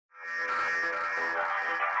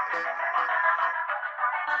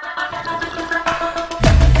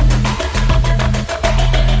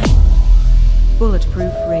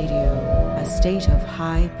Bulletproof Radio, a state of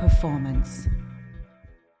high performance.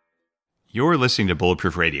 You're listening to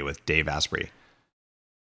Bulletproof Radio with Dave Asprey.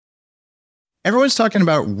 Everyone's talking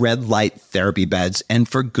about red light therapy beds, and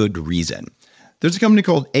for good reason. There's a company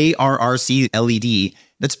called ARRC LED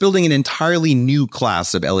that's building an entirely new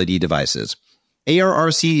class of LED devices.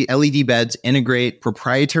 ARRC LED beds integrate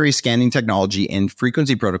proprietary scanning technology and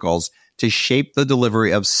frequency protocols to shape the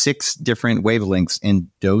delivery of 6 different wavelengths in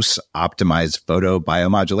dose-optimized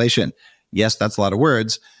photobiomodulation. Yes, that's a lot of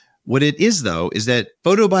words. What it is, though, is that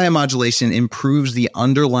photobiomodulation improves the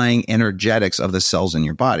underlying energetics of the cells in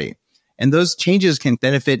your body. And those changes can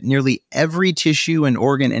benefit nearly every tissue and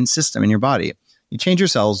organ and system in your body. You change your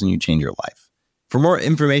cells and you change your life. For more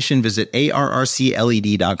information, visit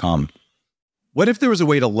arrcled.com. What if there was a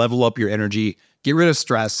way to level up your energy, get rid of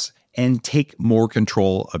stress, and take more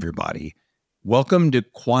control of your body? Welcome to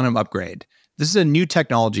Quantum Upgrade. This is a new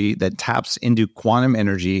technology that taps into quantum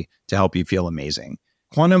energy to help you feel amazing.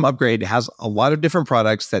 Quantum Upgrade has a lot of different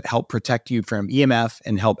products that help protect you from EMF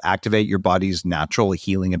and help activate your body's natural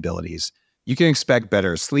healing abilities. You can expect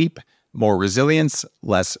better sleep, more resilience,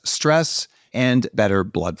 less stress, and better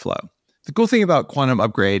blood flow. The cool thing about Quantum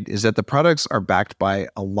Upgrade is that the products are backed by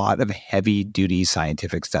a lot of heavy-duty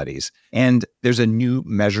scientific studies, and there's a new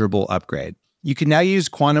measurable upgrade. You can now use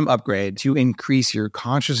Quantum Upgrade to increase your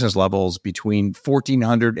consciousness levels between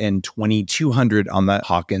 1,400 and 2,200 on the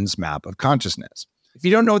Hawkins map of consciousness. If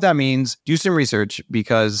you don't know what that means, do some research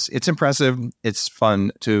because it's impressive, it's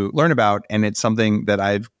fun to learn about, and it's something that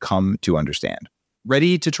I've come to understand.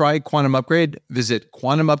 Ready to try Quantum Upgrade? Visit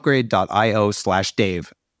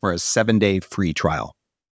quantumupgrade.io/Dave for a 7-day free trial.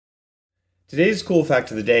 Today's cool fact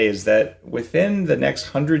of the day is that within the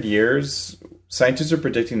next 100 years, scientists are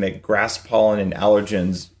predicting that grass pollen and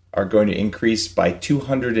allergens are going to increase by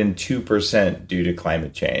 202% due to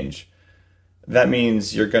climate change. That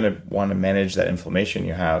means you're going to want to manage that inflammation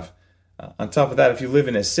you have. On top of that, if you live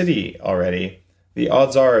in a city already, the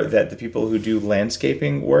odds are that the people who do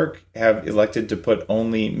landscaping work have elected to put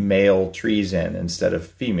only male trees in instead of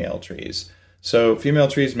female trees. So female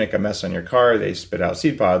trees make a mess on your car, they spit out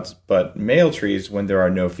seed pods, but male trees, when there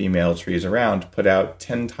are no female trees around, put out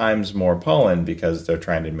 10 times more pollen because they're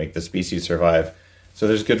trying to make the species survive. So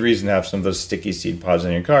there's good reason to have some of those sticky seed pods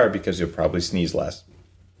in your car because you'll probably sneeze less.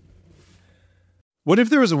 What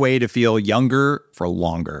if there was a way to feel younger for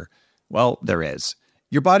longer? Well, there is.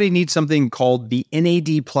 Your body needs something called the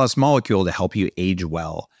NAD+ molecule to help you age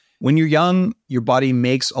well. When you're young, your body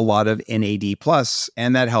makes a lot of NAD+,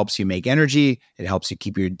 and that helps you make energy, it helps you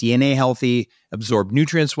keep your DNA healthy, absorb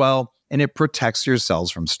nutrients well, and it protects your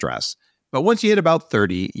cells from stress. But once you hit about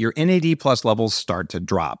 30, your NAD+ levels start to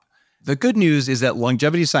drop. The good news is that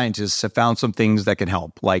longevity scientists have found some things that can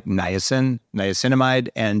help, like niacin, niacinamide,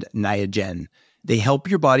 and Niagen. They help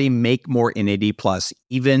your body make more NAD+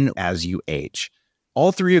 even as you age.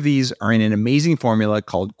 All 3 of these are in an amazing formula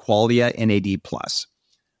called Qualia NAD+.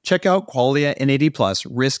 Check out Qualia NAD+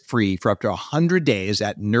 risk-free for up to 100 days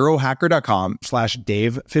at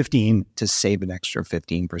neurohacker.com/Dave15 to save an extra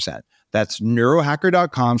 15%. That's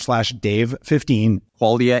neurohacker.com/Dave15,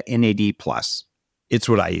 Qualia NAD+. It's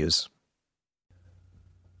what I use.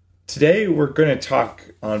 Today, we're going to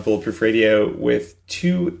talk on Bulletproof Radio with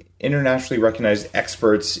 2 internationally recognized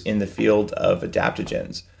experts in the field of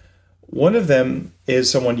adaptogens. One of them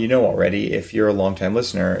is someone you know already if you're a longtime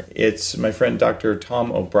listener. It's my friend Dr.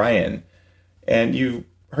 Tom O'Brien. And you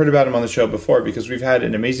heard about him on the show before because we've had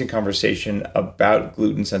an amazing conversation about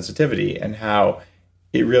gluten sensitivity and how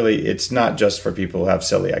it's not just for people who have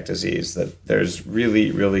celiac disease, that there's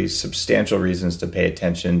really, really substantial reasons to pay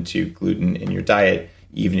attention to gluten in your diet,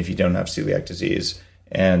 even if you don't have celiac disease.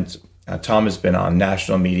 And Tom has been on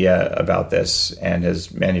national media about this and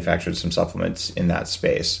has manufactured some supplements in that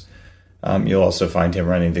space. You'll also find him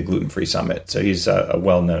running the Gluten Free Summit. So he's a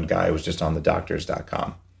well-known guy who was just on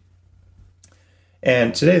thedoctors.com.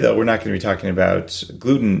 And today, though, we're not going to be talking about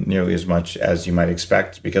gluten nearly as much as you might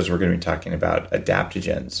expect because we're going to be talking about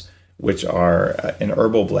adaptogens, which are an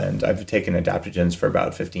herbal blend. I've taken adaptogens for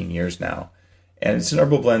about 15 years now. And it's an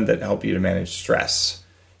herbal blend that help you to manage stress.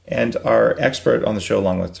 And our expert on the show,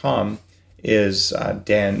 along with Tom, is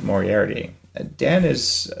Dan Moriarty. Dan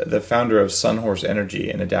is the founder of Sunhorse Energy,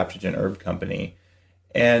 an adaptogen herb company.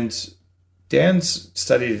 And Dan's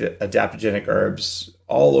studied adaptogenic herbs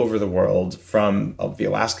all over the world, from the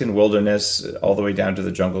Alaskan wilderness all the way down to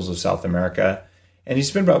the jungles of South America. And he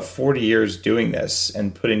spent about 40 years doing this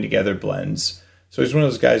and putting together blends. So he's one of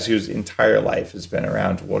those guys whose entire life has been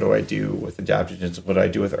around, what do I do with adaptogens? What do I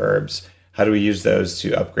do with herbs? how do we use those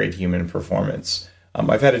to upgrade human performance?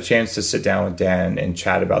 I've had a chance to sit down with Dan and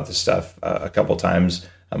chat about this stuff a couple times.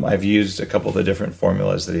 I've used a couple of the different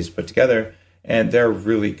formulas that he's put together, and they're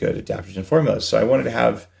really good adaptogen formulas. So I wanted to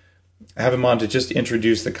have him on to just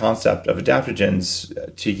introduce the concept of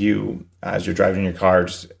adaptogens to you as you're driving your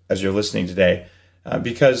cars, as you're listening today,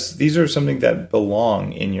 because these are something that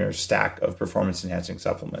belong in your stack of performance-enhancing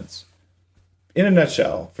supplements. In a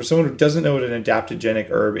nutshell, for someone who doesn't know what an adaptogenic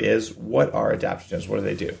herb is, what are adaptogens? What do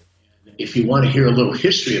they do? If you want to hear a little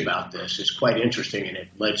history about this, it's quite interesting, and it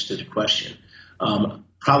leads to the question.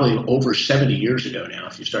 Probably over 70 years ago now,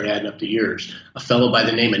 if you start adding up the years, a fellow by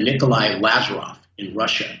the name of Nikolai Lazarov in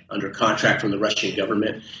Russia, under contract from the Russian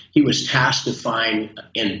government, he was tasked to find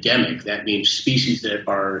endemic, that means species that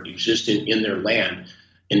are existent in their land,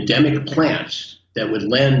 endemic plants that would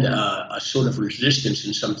lend a sort of resistance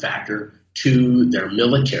in some factor to their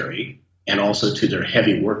military and also to their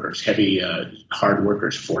heavy workers, hard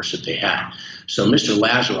workers force that they had. So Mr.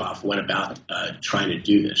 Lazarov went about trying to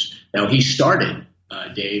do this. Now he started,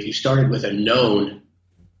 Dave, with a known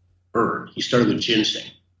herb. He started with ginseng.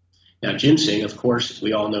 Now ginseng, of course,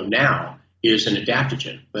 we all know now, is an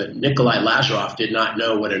adaptogen. But Nikolai Lazarov did not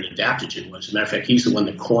know what an adaptogen was. As a matter of fact, he's the one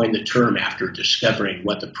that coined the term after discovering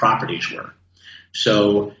what the properties were.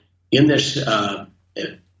 So in this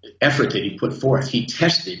effort that he put forth, he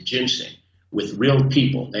tested ginseng with real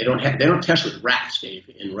people. They don't test with rats, Dave,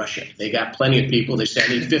 in Russia. They got plenty of people. They say, I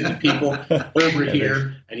need 50 people over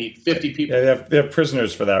here. I need 50 people. Yeah, they have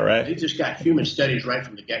prisoners for that, right? They just got human studies right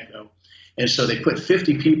from the get-go. And so they put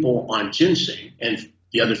 50 people on ginseng and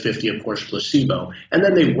the other 50, of course, placebo. And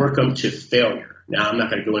then they work them to failure. Now, I'm not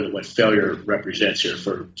going to go into what failure represents here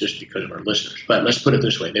just because of our listeners. But let's put it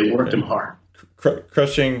this way. They worked them hard.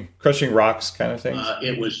 Crushing rocks kind of thing?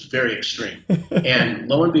 It was very extreme. And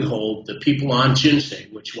lo and behold, the people on ginseng,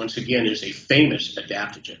 which once again is a famous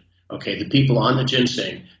adaptogen, okay, the people on the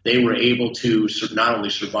ginseng, they were able to not only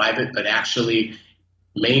survive it, but actually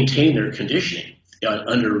maintain their conditioning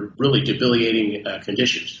under really debilitating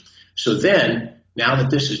conditions. So then, now that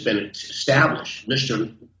this has been established,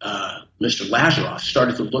 Mr. Lazarov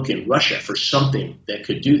started to look in Russia for something that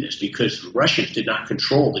could do this because the Russians did not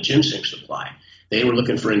control the ginseng supply. They were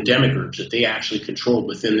looking for endemic herbs that they actually controlled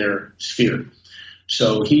within their sphere.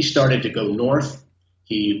 So he started to go north.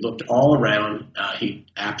 He looked all around. He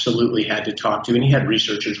absolutely had to talk to, and he had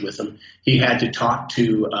researchers with him, he had to talk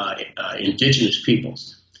to indigenous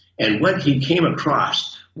peoples. And what he came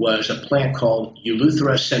across was a plant called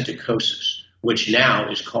Eleuthera senticosus, which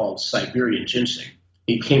now is called Siberian ginseng.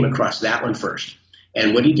 He came across that one first.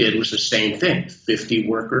 And what he did was the same thing, 50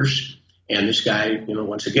 workers. And this guy,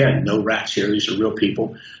 once again, no rats here. These are real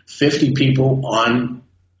people. 50 people on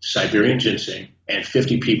Siberian ginseng and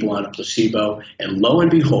 50 people on a placebo. And lo and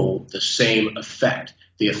behold, the same effect.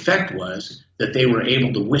 The effect was that they were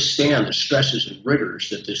able to withstand the stresses and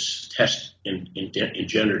rigors that this test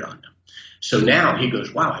engendered on them. So now he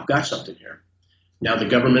goes, wow, I've got something here. Now the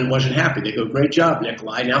government wasn't happy. They go, great job,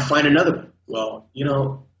 Nikolai. Now find another one. Well,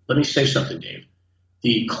 let me say something, Dave.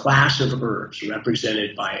 The class of herbs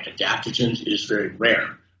represented by adaptogens is very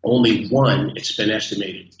rare. Only one, it's been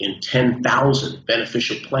estimated, in 10,000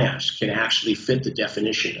 beneficial plants can actually fit the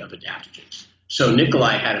definition of adaptogens. So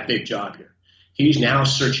Nikolai had a big job here. He's now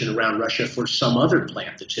searching around Russia for some other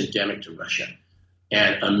plant that's endemic to Russia.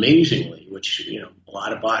 And amazingly, which, a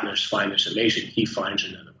lot of botanists find this amazing, he finds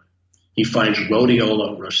another one. He finds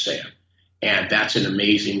Rhodiola rosea. And that's an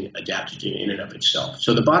amazing adaptogen in and of itself.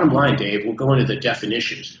 So the bottom line, Dave, we'll go into the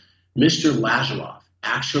definitions. Mr. Lazarov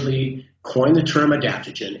actually coined the term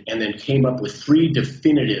adaptogen and then came up with 3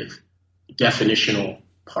 definitive definitional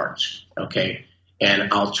parts, okay?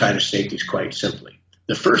 And I'll try to state these quite simply.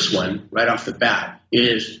 The first one, right off the bat,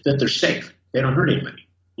 is that they're safe. They don't hurt anybody.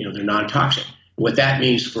 They're non-toxic. What that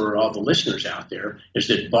means for all the listeners out there is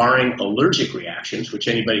that barring allergic reactions, which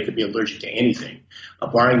anybody could be allergic to anything,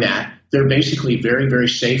 barring that, they're basically very, very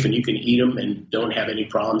safe and you can eat them and don't have any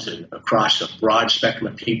problems. And across a broad spectrum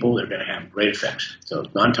of people, they're going to have great effects. So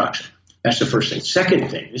non-toxic. That's the first thing. Second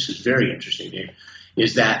thing, this is very interesting, Dave,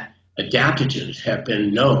 is that adaptogens have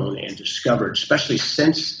been known and discovered, especially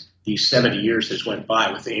since these 70 years has went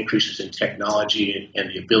by with the increases in technology and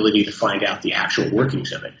the ability to find out the actual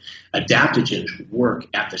workings of it. Adaptogens work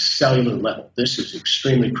at the cellular level. This is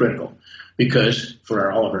extremely critical because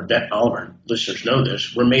for all of our listeners know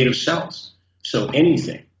this, we're made of cells. So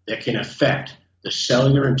anything that can affect the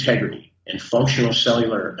cellular integrity and functional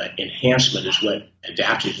cellular enhancement is what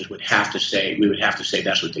adaptogens would have to say. We would have to say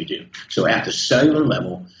that's what they do. So at the cellular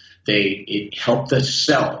level, It helped the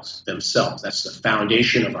cells themselves. That's the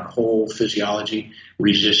foundation of our whole physiology.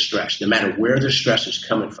 Resist stress, no matter where the stress is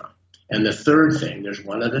coming from. And the third thing, there's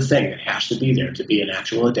one other thing that has to be there to be an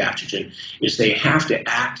actual adaptogen, is they have to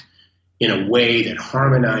act in a way that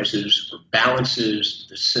harmonizes or balances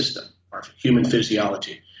the system, our human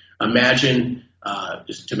physiology. Imagine,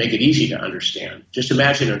 to make it easy to understand, just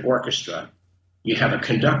imagine an orchestra. You have a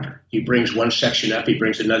conductor. He brings one section up, he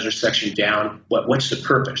brings another section down. What's the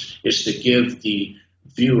purpose? It's to give the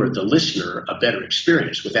viewer, the listener, a better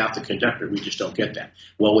experience. Without the conductor, we just don't get that.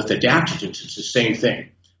 Well, with adaptogens, it's the same thing.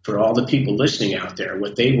 For all the people listening out there,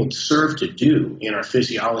 what they will serve to do in our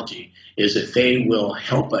physiology is that they will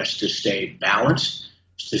help us to stay balanced,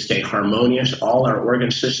 to stay harmonious. All our organ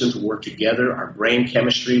systems will work together. Our brain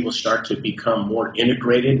chemistry will start to become more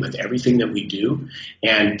integrated with everything that we do.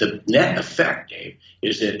 And the net effect, Dave,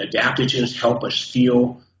 is that adaptogens help us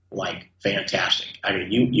feel like fantastic. I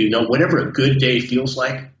mean, you know, whatever a good day feels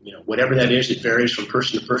like, you know, whatever that is, it varies from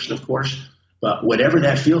person to person, of course, but whatever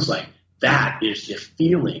that feels like, that is the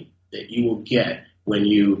feeling that you will get when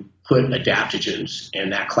you put adaptogens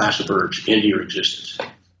and that class of herbs into your existence.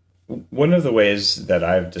 One of the ways that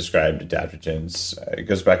I've described adaptogens, it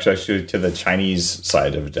goes back actually to the Chinese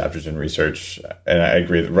side of adaptogen research, and I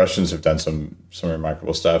agree that Russians have done some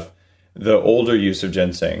remarkable stuff. The older use of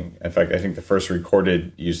ginseng, in fact, I think the first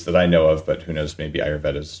recorded use that I know of, but who knows, maybe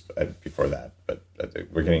Ayurveda's before that, but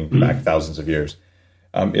we're getting back thousands of years,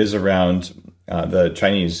 is around the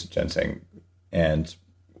Chinese ginseng. And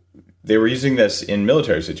they were using this in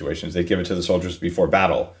military situations. They'd give it to the soldiers before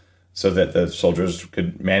battle so that the soldiers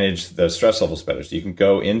could manage the stress levels better. So you can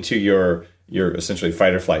go into your essentially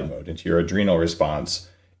fight or flight mode, into your adrenal response.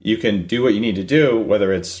 You can do what you need to do,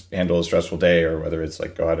 whether it's handle a stressful day or whether it's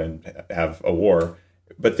like go out and have a war.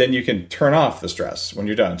 But then you can turn off the stress when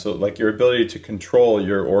you're done. So like your ability to control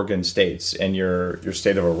your organ states and your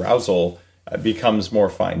state of arousal becomes more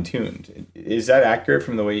fine-tuned. Is that accurate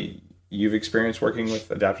from the way you've experienced working with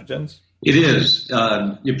adaptogens? It is.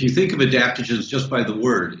 If you think of adaptogens just by the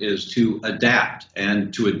word, is to adapt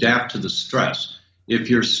and to adapt to the stress. If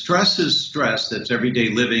your stress is stress, that's everyday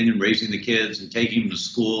living and raising the kids and taking them to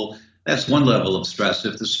school, that's one level of stress.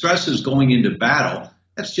 If the stress is going into battle,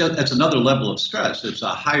 that's another level of stress. It's a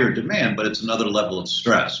higher demand, but it's another level of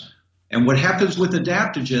stress. And what happens with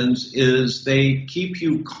adaptogens is they keep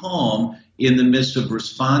you calm in the midst of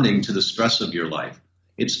responding to the stress of your life.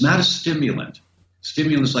 It's not a stimulant.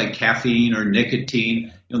 Stimulants like caffeine or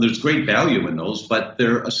nicotine, there's great value in those, but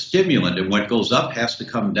they're a stimulant, and what goes up has to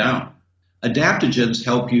come down. Adaptogens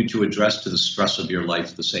help you to address to the stress of your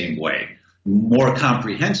life the same way, more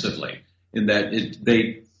comprehensively, in that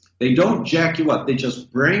they don't jack you up. They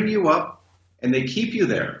just bring you up, and they keep you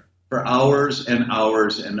there for hours and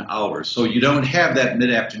hours and hours. So you don't have that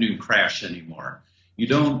mid-afternoon crash anymore. You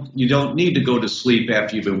don't need to go to sleep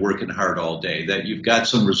after you've been working hard all day, that you've got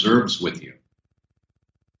some reserves with you.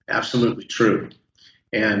 Absolutely true.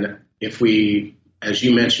 And if we, as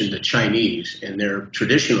you mentioned, the Chinese and their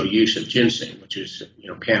traditional use of ginseng, which is,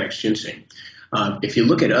 Panax ginseng, if you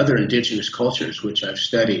look at other indigenous cultures, which I've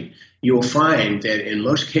studied, you'll find that in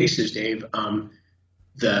most cases, Dave,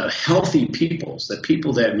 the healthy peoples, the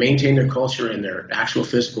people that maintain their culture and their actual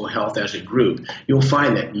physical health as a group, you'll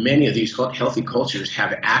find that many of these healthy cultures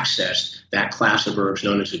have accessed that class of herbs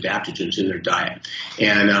known as adaptogens in their diet.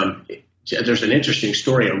 And there's an interesting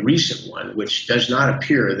story, a recent one, which does not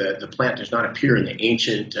appear, the plant does not appear in the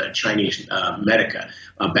ancient Chinese Medica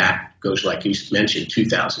goes like you mentioned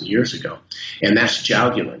 2,000 years ago. And that's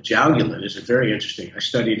Jiaogulan. Jiaogulan is a very interesting, I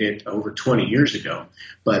studied it over 20 years ago,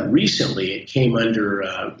 but recently it came under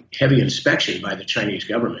heavy inspection by the Chinese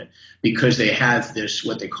government because they have this,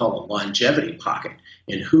 what they call a longevity pocket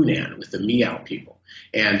in Hunan with the Miao people.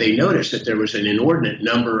 And they noticed that there was an inordinate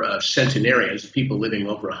number of centenarians, people living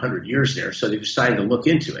over 100 years there, so they decided to look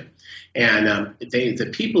into it. And the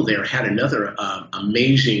people there had another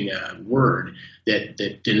amazing word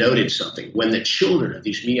that denoted something. When the children of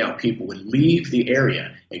these Miao people would leave the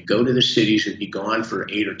area and go to the cities and be gone for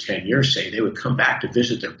 8 or 10 years, say, they would come back to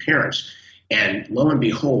visit their parents. And lo and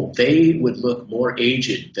behold, they would look more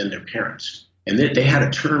aged than their parents. And they had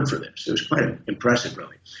a term for this. It was quite impressive,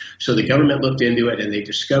 really. So the government looked into it, and they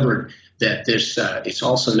discovered that this it's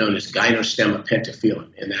also known as Gynostemma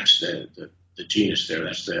pentaphyllum, and that's the genus there.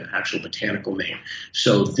 That's the actual botanical name.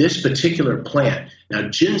 So this particular plant, now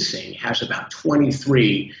ginseng has about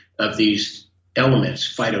 23 of these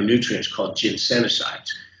elements, phytonutrients called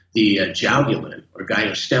ginsenosides. The Jiaogulan, or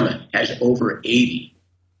Gynostemma, has over 80.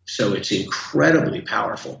 So it's incredibly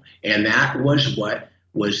powerful. And that was what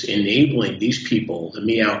was enabling these people, the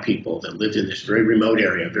Miao people that lived in this very remote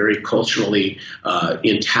area, very culturally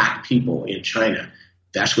intact people in China.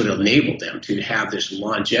 That's what enabled them to have this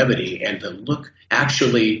longevity and to look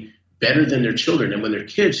actually better than their children. And when their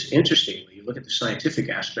kids, interestingly, you look at the scientific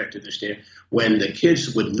aspect of this, Dave, when the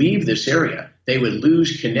kids would leave this area, they would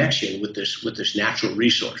lose connection with this natural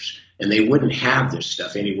resource, and they wouldn't have this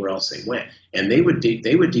stuff anywhere else they went, and they would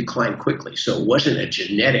decline quickly. So it wasn't a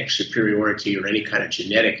genetic superiority or any kind of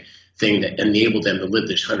genetic thing that enabled them to live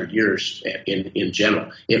this 100 years in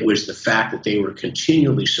general. It was the fact that they were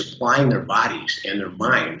continually supplying their bodies and their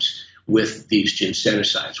minds with these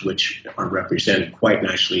ginsenicides, which are represented quite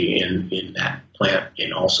nicely in that plant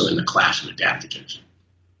and also in the class of adaptogens.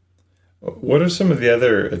 What are some of the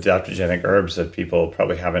other adaptogenic herbs that people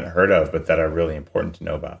probably haven't heard of, but that are really important to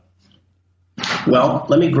know about? Well,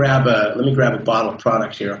 let me grab a bottle of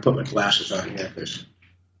product here. I'll put my glasses on here because I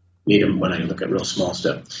need them when I look at real small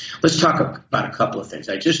stuff. Let's talk about a couple of things.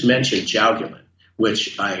 I just mentioned Jaugulan,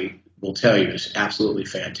 which I will tell you is absolutely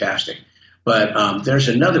fantastic. But there's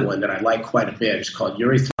another one that I like quite a bit. It's called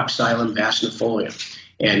Erythroxylum vacinifolium.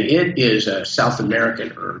 And it is a South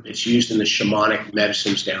American herb. It's used in the shamanic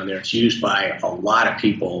medicines down there. It's used by a lot of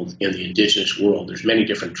people in the indigenous world. There's many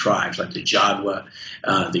different tribes, like the Jagua,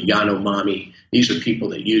 the Yanomami. These are people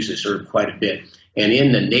that use this herb quite a bit. And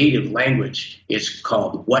in the native language, it's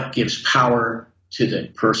called what gives power to the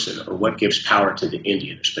person, or what gives power to the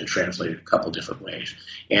Indian. It's been translated a couple different ways.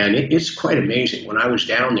 And it's quite amazing. When I was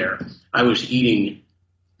down there, I was eating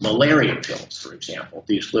malaria pills, for example,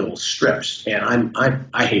 these little strips. And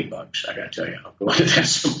I hate bugs. I got to tell you, I'll go into that at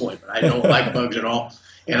some point, but I don't like bugs at all.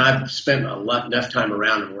 And I've spent enough time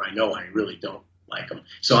around them where I know I really don't like them.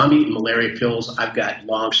 So I'm eating malaria pills. I've got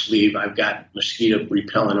long sleeve. I've got mosquito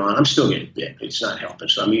repellent on. I'm still getting bit. It's not helping.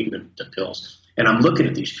 So I'm eating the pills. And I'm looking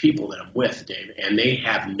at these people that I'm with, Dave, and they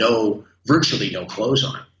have virtually no clothes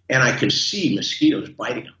on. And I can see mosquitoes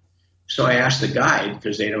biting them. So I asked the guide,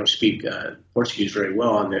 because they don't speak Portuguese very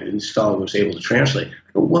well, and this fellow was able to translate.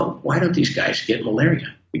 I go, well, why don't these guys get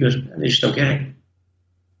malaria? He goes, they just don't get it.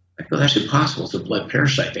 I go, that's impossible. It's a blood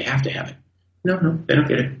parasite. They have to have it. No, they don't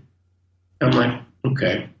get it. I'm like,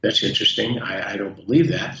 okay, that's interesting. I don't believe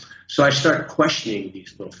that. So I start questioning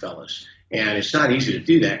these little fellas. And it's not easy to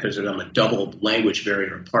do that because I'm a double language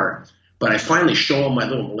barrier apart. But I finally show them my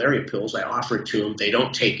little malaria pills. I offer it to them. They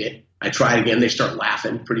don't take it. I try it again. They start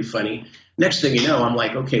laughing. Pretty funny. Next thing you know, I'm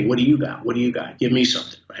like, okay, what do you got? What do you got? Give me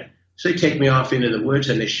something, right? So they take me off into the woods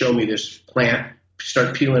and they show me this plant,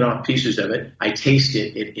 start peeling off pieces of it. I taste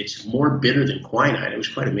it. It's more bitter than quinine. It was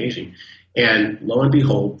quite amazing. And lo and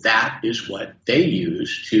behold, that is what they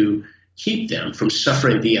use to keep them from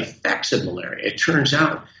suffering the effects of malaria. It turns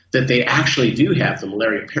out that they actually do have the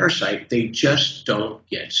malaria parasite. They just don't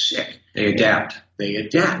get sick. They adapt.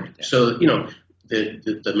 So,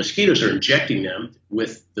 the mosquitoes are injecting them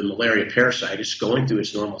with the malaria parasite. It's going through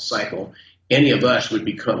its normal cycle. Any of us would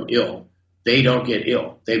become ill. They don't get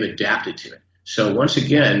ill. They've adapted to it. So once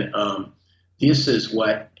again, this is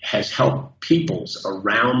what has helped peoples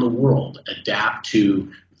around the world adapt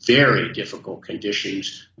to very difficult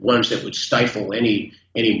conditions, ones that would stifle any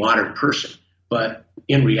modern person. But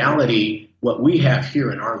in reality, what we have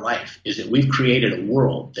here in our life is that we've created a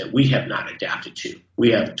world that we have not adapted to.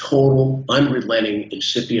 We have total, unrelenting,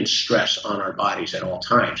 incipient stress on our bodies at all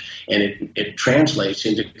times. And it translates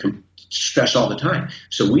into stress all the time.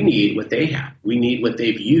 So we need what they have. We need what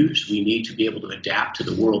they've used. We need to be able to adapt to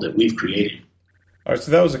the world that we've created. All right,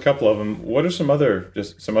 so that was a couple of them. What are some other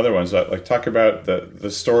ones? Like talk about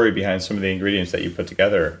the story behind some of the ingredients that you put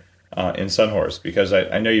together in Sunhorse, because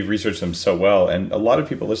I know you've researched them so well, and a lot of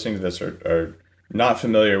people listening to this are not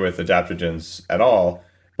familiar with adaptogens at all.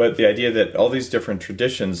 But the idea that all these different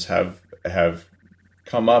traditions have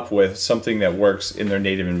come up with something that works in their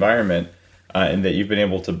native environment, and that you've been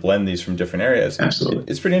able to blend these from different areas. Absolutely,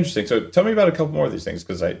 it's pretty interesting. So tell me about a couple more of these things,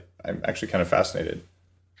 because I'm actually kind of fascinated.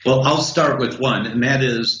 Well, I'll start with one, and that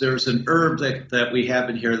is there's an herb that we have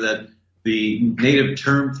in here that the native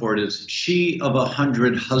term for it is she of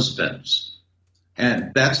 100 husbands.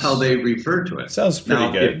 And that's how they refer to it. Sounds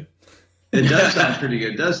pretty good. It does sound pretty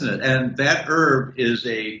good, doesn't it? And that herb is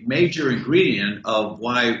a major ingredient of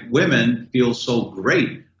why women feel so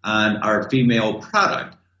great on our female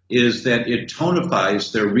product, is that it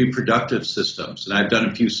tonifies their reproductive systems. And I've done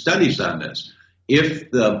a few studies on this.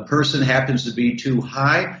 If the person happens to be too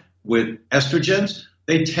high with estrogens,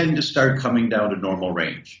 they tend to start coming down to normal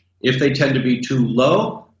range. If they tend to be too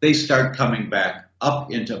low, they start coming back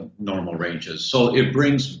up into normal ranges. So it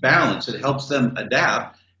brings balance. It helps them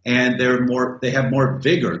adapt, and they have more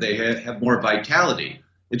vigor. They have more vitality.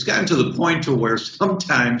 It's gotten to the point to where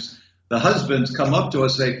sometimes the husbands come up to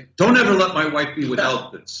us and say, don't ever let my wife be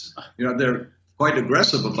without this. They're quite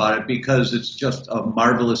aggressive about it because it's just a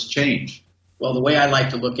marvelous change. Well, the way I like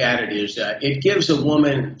to look at it is it gives a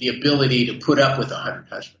woman the ability to put up with 100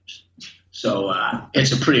 husbands. So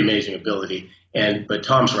it's a pretty amazing ability. But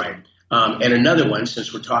Tom's right. And another one,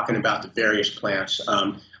 since we're talking about the various plants,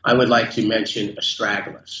 I would like to mention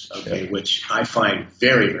astragalus, which I find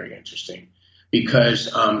very, very interesting. Because,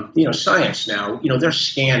 science now, they're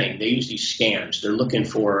scanning. They use these scans. They're looking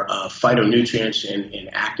for phytonutrients and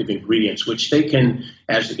active ingredients, which they can,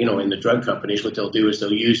 as in the drug companies, what they'll do is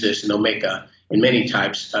they'll use this and they'll make many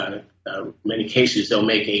cases, they'll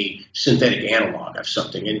make a synthetic analog of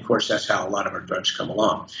something. And, of course, that's how a lot of our drugs come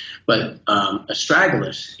along. But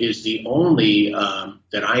astragalus is the only,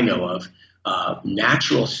 that I know of,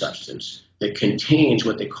 natural substance that contains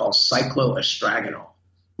what they call cycloestragonol.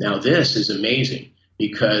 Now, this is amazing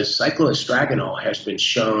because cycloestragonol has been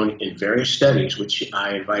shown in various studies, which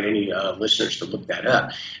I invite any listeners to look that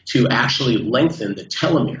up, to actually lengthen the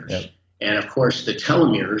telomeres. Yep. And, of course, the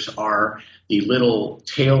telomeres are the little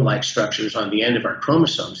tail-like structures on the end of our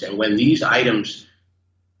chromosomes. And when these items,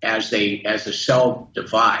 as the cell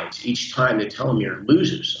divides, each time the telomere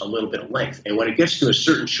loses a little bit of length. And when it gets to a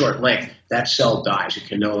certain short length, that cell dies. It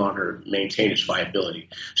can no longer maintain its viability.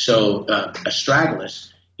 So astragalus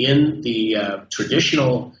in the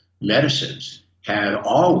traditional medicines had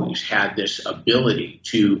always had this ability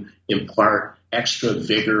to impart extra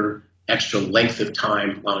vigor, extra length of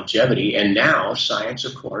time, longevity. And now science,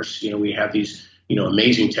 of course, we have these,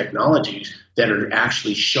 amazing technologies that are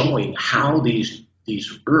actually showing how these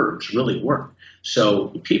herbs really work. So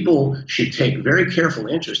people should take very careful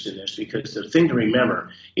interest in this because the thing to remember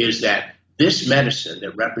is that this medicine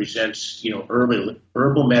that represents,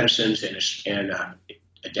 herbal medicines and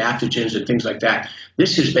adaptogens and things like that.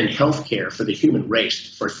 This has been healthcare for the human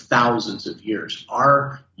race for thousands of years.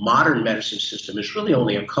 Our modern medicine system is really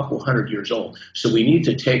only a couple hundred years old. So we need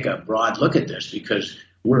to take a broad look at this because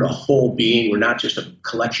we're a whole being. We're not just a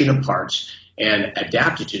collection of parts. And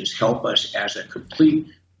adaptogens help us as a complete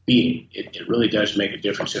being. It really does make a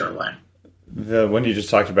difference in our life. The one you just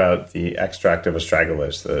talked about, the extract of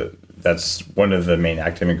astragalus, that's one of the main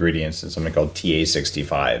active ingredients in something called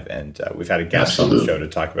TA65. And we've had a guest on the show to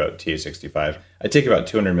talk about TA65. I take about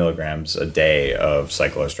 200 milligrams a day of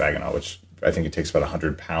cycloestragonol, which I think it takes about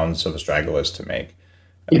 100 pounds of astragalus to make.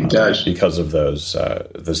 It does. Because of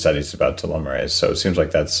the studies about telomerase. So it seems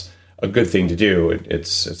like that's a good thing to do.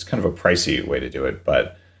 It's kind of a pricey way to do it,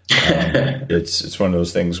 but it's one of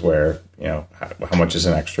those things where, how much is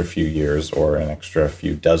an extra few years or an extra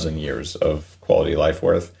few dozen years of quality life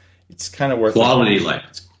worth? It's kind of worth quality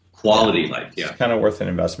life. Yeah, it's kind of worth an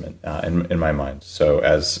investment in my mind. So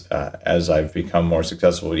as I've become more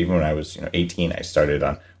successful, even when I was 18, I started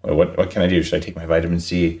on what can I do? Should I take my vitamin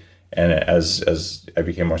C? And as I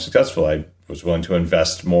became more successful, I was willing to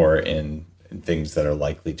invest more in things that are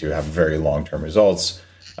likely to have very long-term results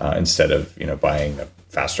instead of buying a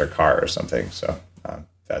faster car or something. So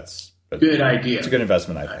that's a good idea. It's a good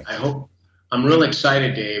investment, I think. I hope. I'm really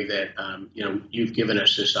excited, Dave, that you've given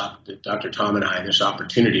us this, Dr. Tom and I, this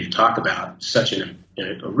opportunity to talk about such a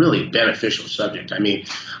really beneficial subject. I mean,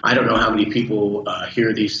 I don't know how many people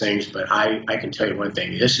hear these things, but I can tell you one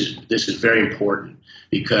thing. This is very important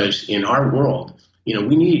because in our world, we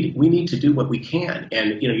need to do what we can.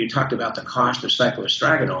 And, you talked about the cost of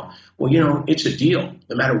cycloestragonol. Well, it's a deal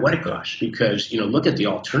no matter what it costs because, look at the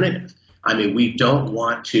alternative. I mean, we don't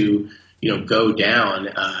want to, go down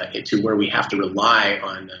to where we have to rely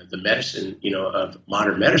on the medicine, of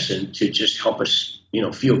modern medicine to just help us,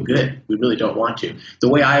 feel good. We really don't want to. The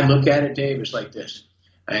way I look at it, Dave, is like this.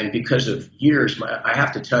 And because of years, I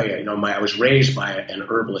have to tell you, I was raised by an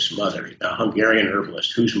herbalist mother, a Hungarian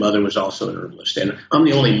herbalist, whose mother was also an herbalist. And I'm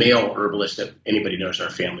the only male herbalist that anybody knows in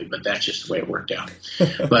our family, but that's just the way it worked out.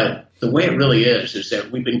 But the way it really is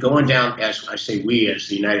that we've been going down, as I say we, as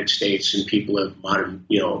the United States and people of modern,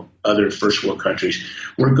 other first world countries,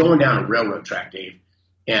 we're going down a railroad track, Dave.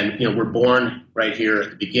 And, we're born right here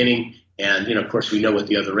at the beginning. And, of course, we know what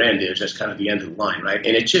the other end is. That's kind of the end of the line, right?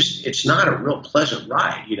 And it's not a real pleasant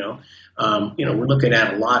ride, we're looking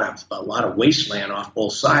at a lot of wasteland off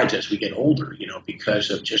both sides as we get older,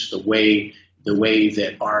 because of just the way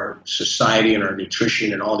that our society and our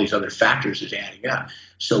nutrition and all these other factors is adding up.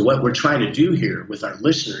 So what we're trying to do here with our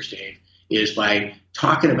listeners, Dave, is by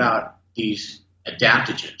talking about these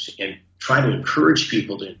adaptogens and trying to encourage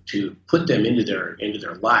people to put them into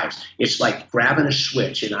their lives. It's like grabbing a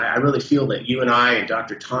switch, and I really feel that you and I and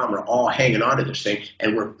Dr. Tom are all hanging on to this thing,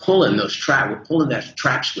 and we're pulling that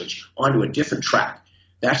track switch onto a different track.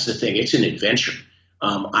 That's the thing. It's an adventure.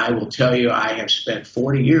 I will tell you, I have spent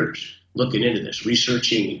 40 years looking into this,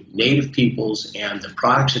 researching native peoples and the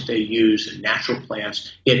products that they use and natural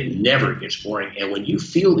plants. It never gets boring. And when you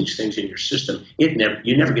feel these things in your system, you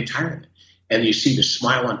never get tired of it. And you see the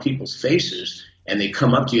smile on people's faces, and they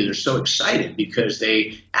come up to you. They're so excited because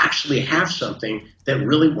they actually have something that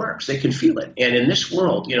really works. They can feel it. And in this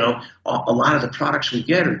world, a lot of the products we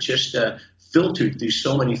get are just filtered through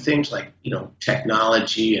so many things like,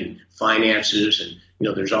 technology and finances, and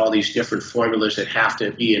there's all these different formulas that have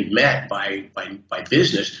to be met by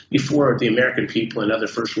business before the American people and other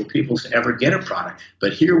first world peoples ever get a product.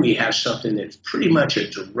 But here we have something that's pretty much a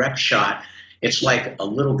direct shot. It's like a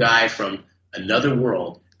little guy from another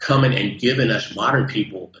world coming and giving us modern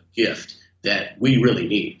people a gift that we really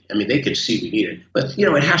need. I mean, they can see we need it, but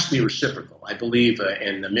it has to be reciprocal. I believe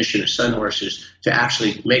in the mission of Sunhorse is to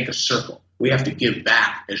actually make a circle. We have to give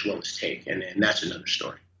back as well as take, and that's another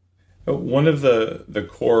story. One of the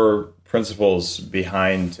core principles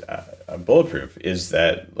behind Bulletproof is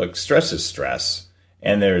that, look, stress is stress,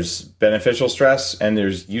 and there's beneficial stress and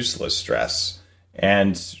there's useless stress,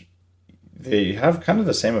 and they have kind of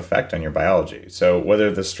the same effect on your biology. So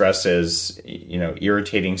whether the stress is,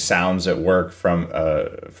 irritating sounds at work from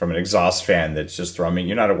an exhaust fan that's just thrumming,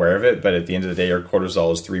 you're not aware of it, but at the end of the day, your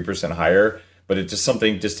cortisol is 3% higher, but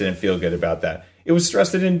something didn't feel good about that. It was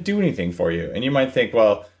stress that didn't do anything for you. And you might think,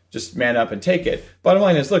 well, just man up and take it. Bottom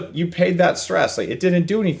line is, look, you paid that stress. Like, it didn't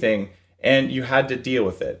do anything and you had to deal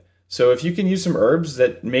with it. So if you can use some herbs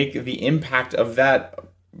that make the impact of that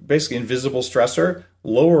basically invisible stressor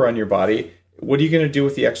lower on your body, what are you going to do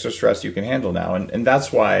with the extra stress you can handle now? And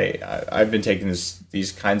that's why I've been taking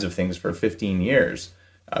these kinds of things for 15 years,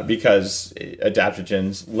 because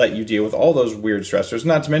adaptogens let you deal with all those weird stressors,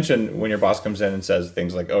 not to mention when your boss comes in and says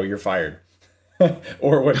things like, oh, you're fired.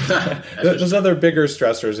 Or what, there's other bigger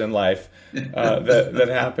stressors in life that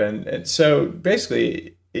happen. And so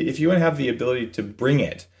basically, if you want to have the ability to bring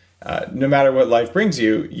it, no matter what life brings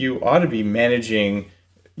you, you ought to be managing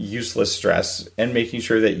useless stress and making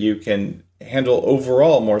sure that you can handle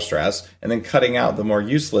overall more stress, and then cutting out the more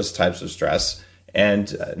useless types of stress, and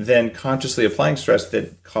then consciously applying stress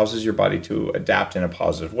that causes your body to adapt in a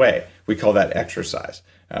positive way. We call that exercise.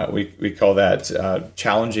 We call that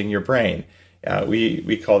challenging your brain.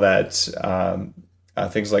 We call that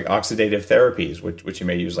things like oxidative therapies, which you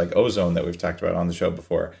may use, like ozone that we've talked about on the show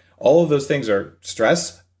before. All of those things are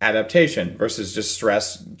stress adaptation versus just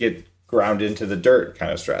stress, get ground into the dirt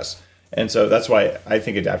kind of stress. And so that's why I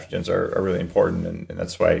think adaptogens are really important, and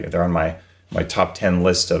that's why they're on my top 10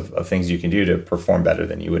 list of things you can do to perform better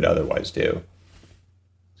than you would otherwise do.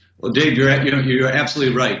 Well, Dave, you're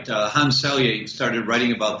absolutely right. Hans Selye started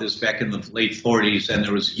writing about this back in the late 40s, and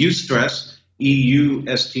there was eustress,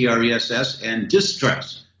 eustress, and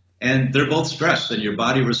distress. And they're both stress, and your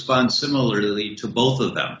body responds similarly to both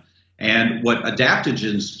of them. And what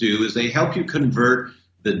adaptogens do is they help you convert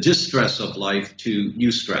the distress of life to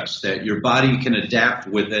eustress, that your body can adapt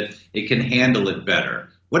with it, it can handle it better,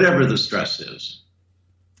 whatever the stress is.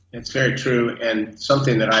 It's very true, and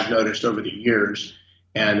something that I've noticed over the years,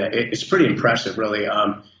 and it's pretty impressive, really.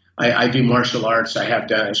 I do martial arts. I have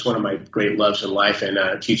done. It's one of my great loves in life, and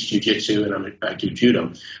I teach jiu-jitsu, and I do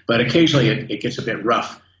judo. But occasionally it gets a bit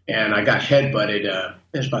rough, and I got head-butted. It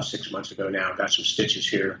was about 6 months ago now. Got some stitches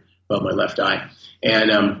here above my left eye,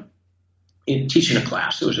 and in teaching a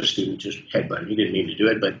class, there was a student just headbutted. He didn't mean to do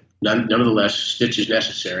it, but nonetheless, stitches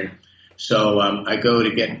necessary. So I go to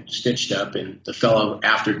get stitched up, and the fellow,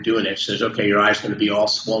 after doing it, says, okay, your eye's going to be all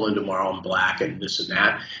swollen tomorrow and black and this and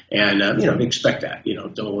that. And, expect that.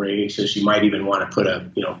 Don't worry. He says you might even want to put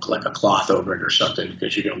like a cloth over it or something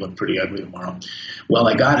because you're going to look pretty ugly tomorrow. Well,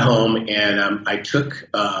 I got home, and I took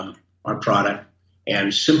our product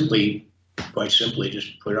and quite simply,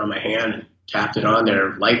 just put it on my hand and tapped it on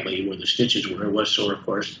there lightly where the stitches were. It was sore, of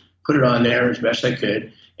course. Put it on there as best I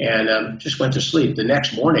could, and just went to sleep. The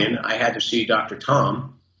next morning, I had to see Dr.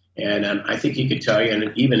 Tom, and I think he could tell you,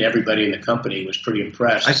 and even everybody in the company was pretty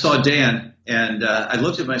impressed. I saw Dan, and I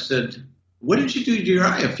looked at him and I said, what did you do to your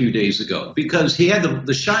eye a few days ago? Because he had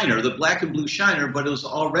the shiner, the black and blue shiner, but it was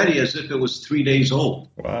already as if it was 3 days old.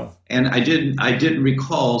 Wow. And I didn't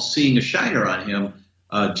recall seeing a shiner on him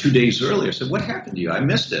 2 days earlier. I said, what happened to you? I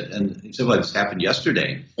missed it. And he said, well, this happened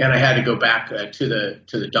yesterday. And I had to go back to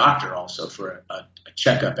the doctor also for a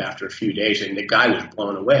checkup after a few days. And the guy was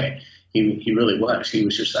blown away. He really was. He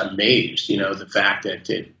was just amazed, the fact that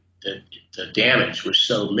the damage was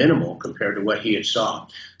so minimal compared to what he had saw.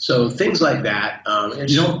 So things like that.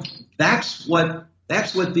 That's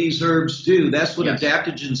what these herbs do. That's what Yes.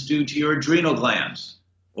 adaptogens do to your adrenal glands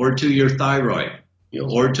or to your thyroid.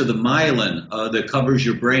 or to the myelin that covers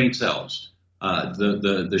your brain cells,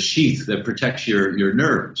 the sheath that protects your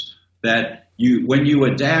nerves. That when you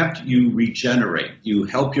adapt, you regenerate. You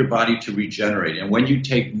help your body to regenerate. And when you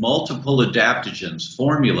take multiple adaptogens,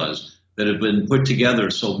 formulas that have been put together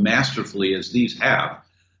so masterfully as these have,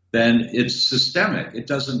 then it's systemic. It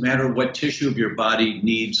doesn't matter what tissue of your body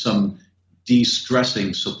needs some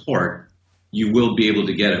de-stressing support. You will be able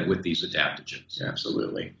to get it with these adaptogens.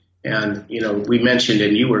 Absolutely. And, we mentioned,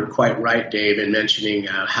 and you were quite right, Dave, in mentioning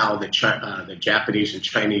how the Japanese and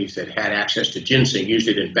Chinese that had access to ginseng used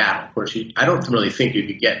it in battle. Of course, I don't really think you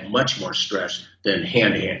could get much more stress than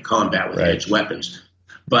hand-to-hand combat with edged weapons.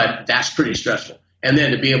 But that's pretty stressful. And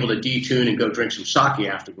then to be able to detune and go drink some sake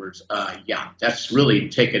afterwards, that's really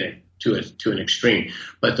taking it to an extreme.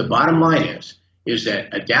 But the bottom line is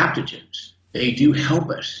that adaptogens, they do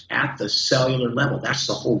help us at the cellular level. That's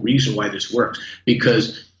the whole reason why this works,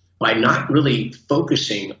 because by not really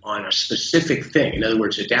focusing on a specific thing, in other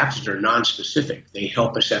words, adaptogens are non-specific. They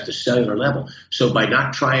help us at the cellular level. So by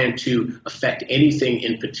not trying to affect anything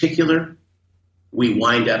in particular, we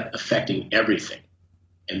wind up affecting everything.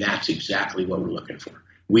 And that's exactly what we're looking for.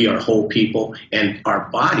 We are whole people, and our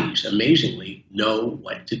bodies, amazingly, know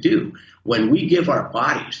what to do. When we give our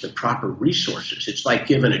bodies the proper resources, it's like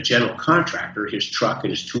giving a general contractor his truck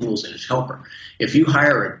and his tools and his helper. If you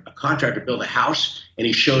hire a contractor to build a house and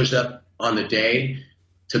he shows up on the day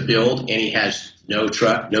to build and he has no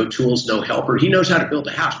truck, no tools, no helper, he knows how to build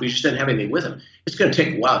a house, but he just doesn't have anything with him. It's going to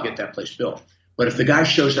take a while to get that place built. But if the guy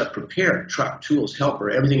shows up prepared, truck, tools, helper,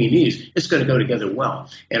 everything he needs, it's going to go together well.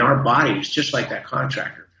 And our body is just like that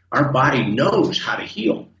contractor. Our body knows how to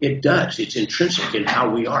heal. It does. It's intrinsic in how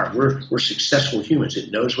we are. We're successful humans.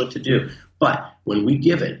 It knows what to do. But when we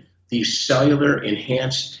give it these cellular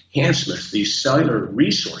enhancements, these cellular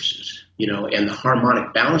resources, and the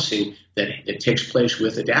harmonic balancing that takes place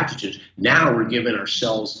with adaptogens, now we're giving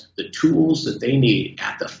ourselves the tools that they need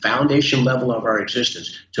at the foundation level of our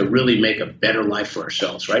existence to really make a better life for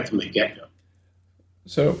ourselves right from the get-go.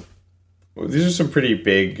 So these are some pretty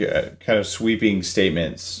big kind of sweeping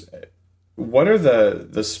statements. What are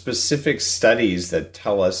the specific studies that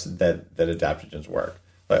tell us that adaptogens work?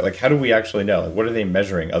 Like how do we actually know? Like, what are they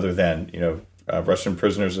measuring other than, Russian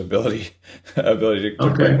prisoners' ability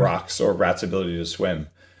to break rocks or rats' ability to swim?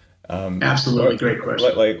 Absolutely, great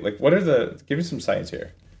question. Like what are give me some science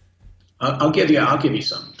here. I'll give you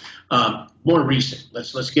some. More recent.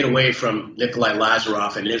 Let's get away from Nikolai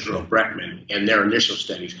Lazarev and Israel Breckman and their initial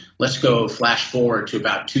studies. Let's go flash forward to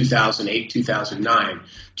about 2008, 2009.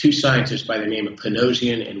 Two scientists by the name of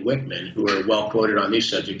Panosian and Wickman, who are well quoted on these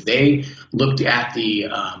subjects, they looked at the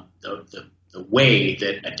way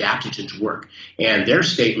that adaptogens work, and their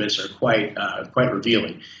statements are quite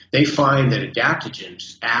revealing. They find that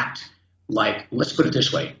adaptogens act like, let's put it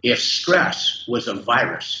this way, if stress was a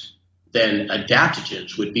virus, then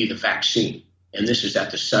adaptogens would be the vaccine. And this is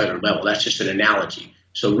at the cellular level. That's just an analogy.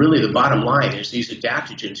 So really the bottom line is these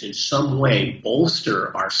adaptogens in some way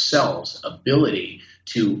bolster our cells' ability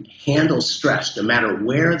to handle stress, no matter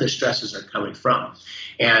where the stresses are coming from.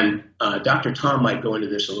 And Dr. Tom might go into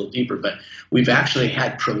this a little deeper, but we've actually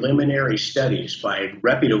had preliminary studies by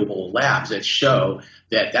reputable labs that show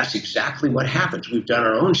that that's exactly what happens. We've done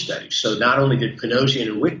our own studies. So not only did Panosian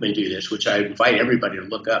and Wickman do this, which I invite everybody to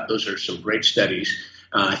look up. Those are some great studies.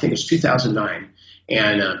 I think it's 2009.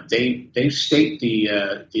 And they state the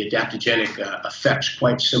adaptogenic effects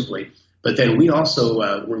quite simply. But then we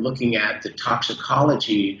also were looking at the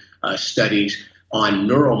toxicology studies on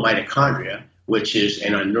neural mitochondria, which is,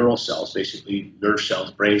 and on neural cells, basically nerve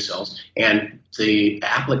cells, brain cells, and the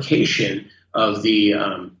application of the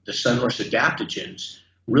Sunhorse adaptogens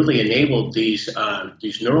really enabled these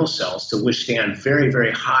neural cells to withstand very,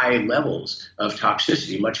 very high levels of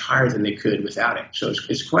toxicity, much higher than they could without it. So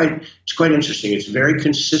it's quite interesting. It's very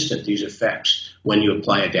consistent, these effects, when you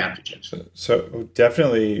apply adaptogens. So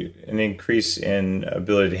definitely an increase in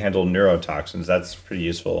ability to handle neurotoxins. That's pretty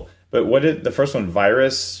useful. But what did the first one,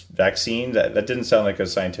 virus, vaccine, that didn't sound like a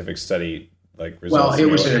scientific study. Like results. Well,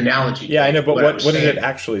 it was an analogy. Yeah, I know, but what did it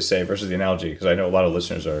actually say versus the analogy? Because I know a lot of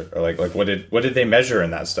listeners are like what did they measure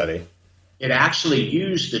in that study? It actually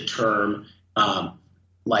used the term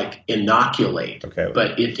like inoculate. Okay.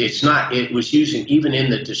 But it's not. It was using, even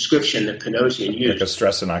in the description that Panosian used, like a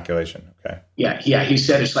stress inoculation. Okay. Yeah. He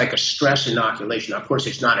said it's like a stress inoculation. Of course,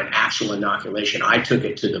 it's not an actual inoculation. I took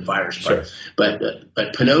it to the virus part. Sure.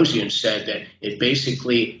 But Panosian said that it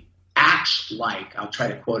basically acts like, I'll try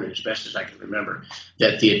to quote it as best as I can remember,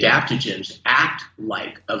 that the adaptogens act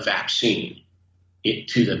like a vaccine.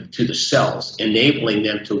 to the cells, enabling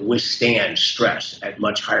them to withstand stress at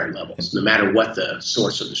much higher levels, no matter what the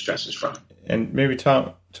source of the stress is from. And maybe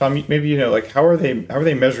Tom, maybe you know, like how are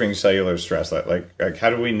they measuring cellular stress? Like how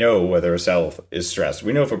do we know whether a cell is stressed?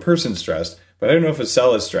 We know if a person's stressed, but I don't know if a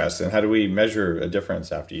cell is stressed. And how do we measure a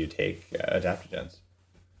difference after you take adaptogens?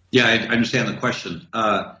 Yeah, I understand the question.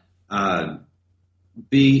 I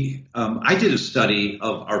did a study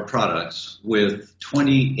of our products with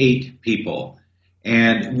 28 people.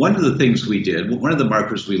 And one of the things we did, one of the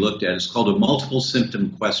markers we looked at is called a multiple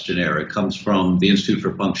symptom questionnaire. It comes from the Institute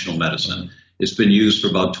for Functional Medicine. It's been used for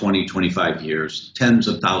about 20, 25 years. Tens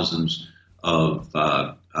of thousands of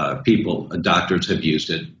people, doctors have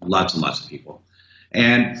used it, lots and lots of people.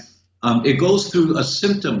 And it goes through a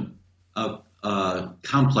symptom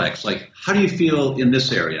complex, like how do you feel in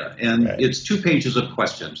this area? And right. It's 2 pages of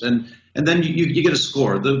questions. And then you get a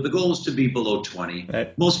score. The goal is to be below 20.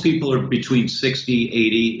 Right. Most people are between 60,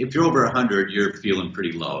 80. If you're over 100, you're feeling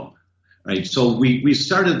pretty low. Right. So we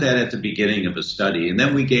started that at the beginning of a study. And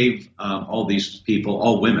then we gave all these people,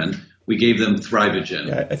 all women, we gave them Thrivogen.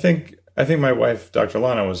 Yeah, I think my wife, Dr.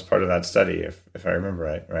 Lana, was part of that study, if I remember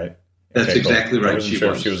right? That's okay, exactly cool. right. I wasn't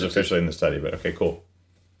sure if she was officially in the study, but okay, cool.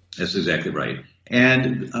 That's exactly right.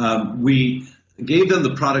 And we gave them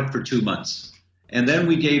the product for 2 months. And then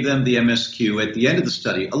we gave them the MSQ at the end of the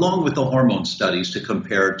study, along with the hormone studies to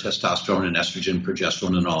compare testosterone and estrogen,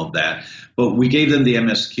 progesterone, and all of that. But we gave them the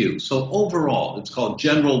MSQ. So overall, it's called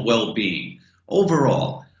general well-being.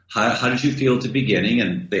 Overall, how did you feel at the beginning?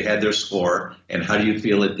 And they had their score. And how do you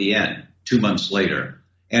feel at the end, 2 months later?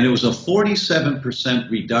 And it was a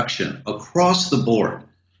 47% reduction across the board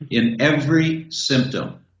in every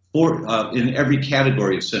symptom, in every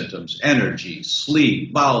category of symptoms: energy,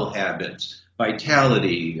 sleep, bowel habits,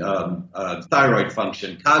 vitality, thyroid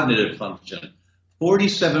function, cognitive function.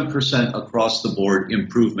 47% across the board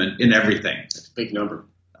improvement in everything. That's a big number.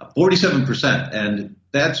 47%. And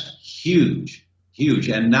that's huge, huge.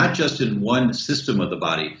 And not just in one system of the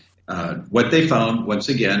body. What they found, once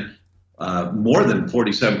again, more than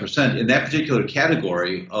 47% in that particular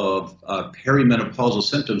category of perimenopausal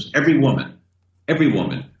symptoms, every woman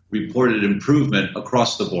reported improvement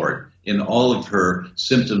across the board in all of her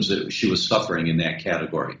symptoms that she was suffering in that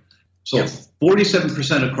category. So yeah.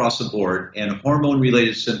 47% across the board, and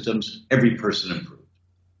hormone-related symptoms, every person improved.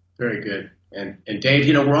 Very good. And Dave,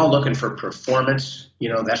 you know, we're all looking for performance. You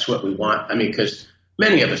know, that's what we want. I mean, because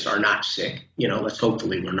many of us are not sick. You know,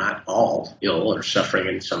 hopefully we're not all ill or suffering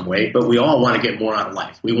in some way, but we all want to get more out of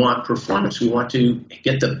life. We want performance. We want to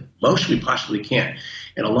get the most we possibly can.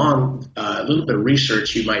 And along a little bit of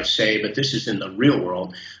research, you might say, but this is in the real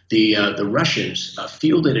world, the Russians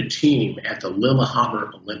fielded a team at the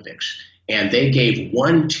Lillehammer Olympics, and they gave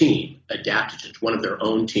one team adaptogens, one of their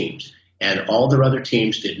own teams, and all their other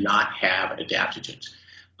teams did not have adaptogens.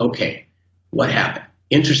 Okay, what happened?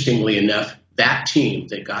 Interestingly enough, that team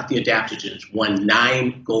that got the adaptogens won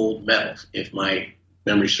 9 gold medals, if my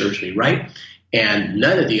memory serves me right, and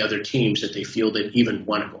none of the other teams that they fielded even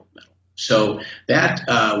won a gold medal. So that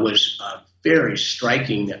was a very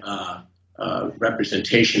striking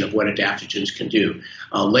representation of what adaptogens can do.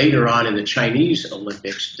 Later on in the Chinese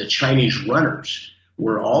Olympics, the Chinese runners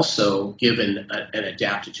were also given an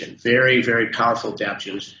adaptogen, very, very powerful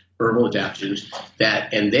adaptogens, herbal adaptogens,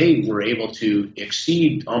 and they were able to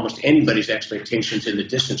exceed almost anybody's expectations in the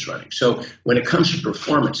distance running. So when it comes to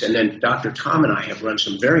performance, and then Dr. Tom and I have run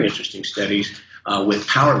some very interesting studies with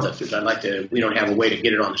powerlifters. We don't have a way to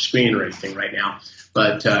get it on the screen or anything right now,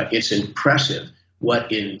 but it's impressive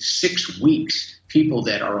what in 6 weeks, people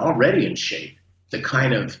that are already in shape, the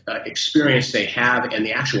kind of experience they have and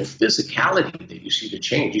the actual physicality that you see the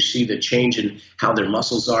change. You see the change in how their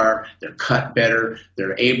muscles are, they're cut better,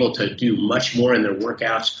 they're able to do much more in their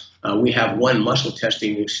workouts. We have one muscle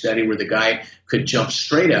testing study where the guy could jump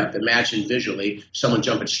straight up, imagine visually, someone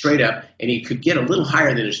jumping straight up, and he could get a little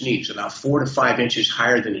higher than his knees, about 4 to 5 inches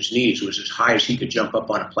higher than his knees, was as high as he could jump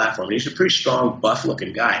up on a platform. And he's a pretty strong,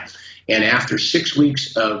 buff-looking guy. And after 6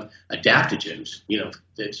 weeks of adaptogens, you know,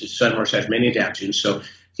 the Sunhorse has many adaptogens, so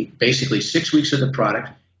basically 6 weeks of the product,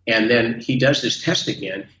 and then he does this test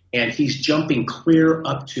again, and he's jumping clear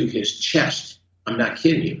up to his chest. I'm not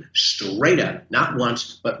kidding you, straight up, not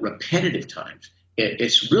once, but repetitive times.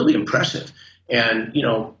 It's really impressive. And, you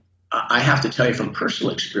know, I have to tell you from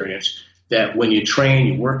personal experience that when you train,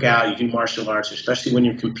 you work out, you do martial arts, especially when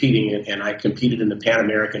you're competing, and I competed in the Pan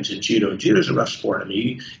Americans in judo. And judo is a rough sport. I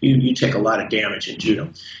mean, you take a lot of damage in judo.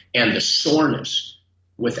 And the soreness,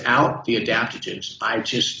 without the adaptogens,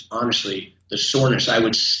 the soreness, I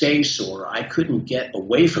would stay sore. I couldn't get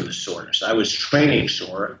away from the soreness. I was training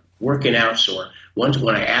sore, working out sore. Once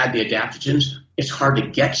when I add the adaptogens, it's hard to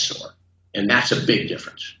get sore, and that's a big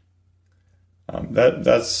difference.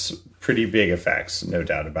 That's pretty big effects, no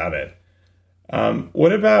doubt about it.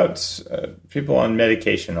 What about people on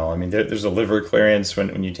medication? I mean, there's a liver clearance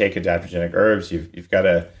when you take adaptogenic herbs. You've got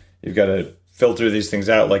to filter these things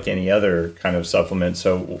out like any other kind of supplement.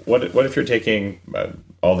 So what if you're taking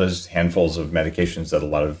all those handfuls of medications that a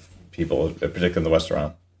lot of people, particularly in the West, are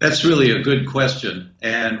on? That's really a good question.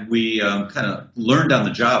 And we kind of learned on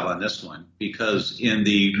the job on this one, because in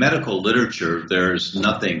the medical literature, there's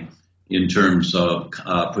nothing in terms of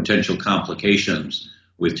potential complications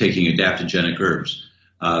with taking adaptogenic herbs.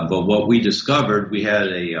 But what we discovered, we had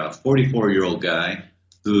a 44-year-old guy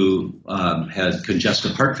who had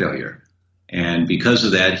congestive heart failure. And because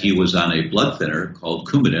of that, he was on a blood thinner called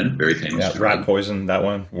Coumadin, very famous. Yeah, rat poison, that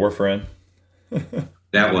one, warfarin.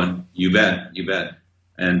 That one, you bet.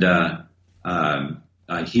 And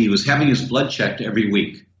he was having his blood checked every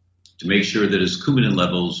week to make sure that his Coumadin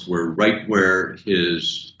levels were right where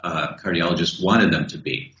his cardiologist wanted them to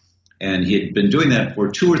be. And he had been doing that for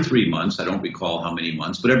 2 or 3 months. I don't recall how many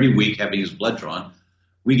months, but every week having his blood drawn.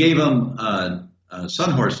 We gave him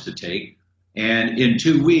Sunhorse to take, and in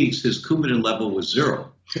 2 weeks, his Coumadin level was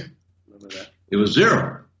 0. Remember that? It was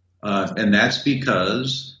 0. And that's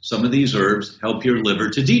because some of these herbs help your liver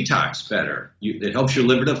to detox better. It helps your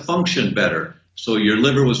liver to function better. So your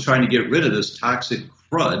liver was trying to get rid of this toxic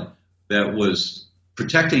crud that was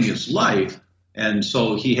protecting his life. And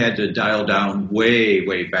so he had to dial down way,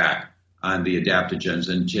 way back on the adaptogens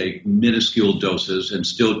and take minuscule doses and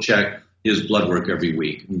still check his blood work every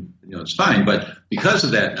week. And, it's fine. But because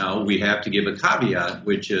of that now, we have to give a caveat,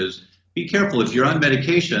 which is be careful. If you're on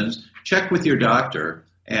medications, check with your doctor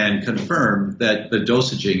and confirm that the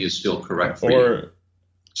dosaging is still correct for you.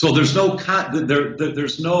 So there's no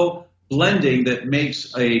there's no blending that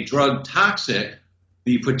makes a drug toxic.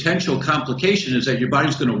 The potential complication is that your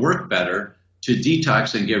body's going to work better to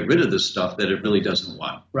detox and get rid of the stuff that it really doesn't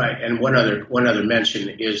want. Right. And one other mention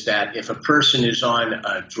is that if a person is on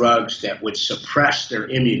drugs that would suppress their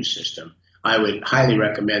immune system, I would highly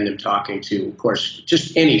recommend them talking to, of course,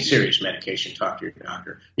 just any serious medication. Talk to your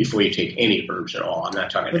doctor before you take any herbs at all. I'm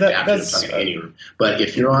not talking adaptogens, I'm talking any herb. But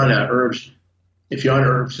if you're on herbs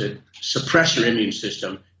that suppress your immune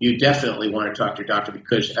system, you definitely want to talk to your doctor,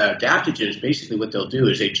 because adaptogens, basically what they'll do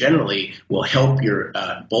is they generally will help your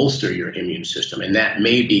bolster your immune system, and that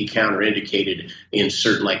may be counterindicated in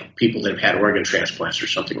certain, like people that have had organ transplants or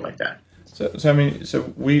something like that.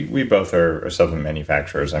 So we both are supplement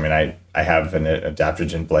manufacturers. I mean, I have an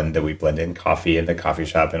adaptogen blend that we blend in coffee in the coffee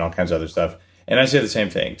shop and all kinds of other stuff. And I say the same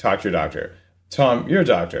thing: talk to your doctor. Tom, you're a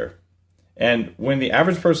doctor. And when the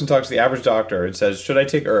average person talks to the average doctor and says, should I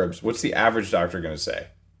take herbs? What's the average doctor going to say?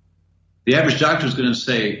 The average doctor is going to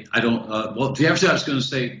say, I don't, the average doctor is going to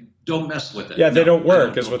say, don't mess with it. Yeah, they don't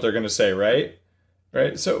work is what they're going to say, right?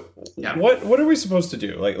 Right. So yeah. What are we supposed to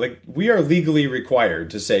do? Like we are legally required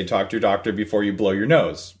to say, talk to your doctor before you blow your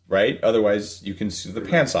nose, right? Otherwise you can sue the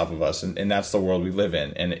pants off of us. And that's the world we live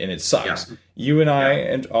in. And it sucks. Yeah. You and I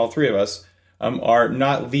and all three of us are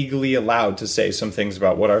not legally allowed to say some things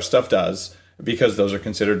about what our stuff does, because those are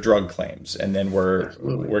considered drug claims, and then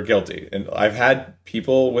we're guilty. And I've had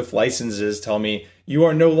people with licenses tell me, you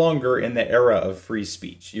are no longer in the era of free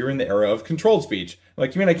speech. You're in the era of controlled speech. I'm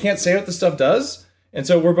like, you mean I can't say what the stuff does? And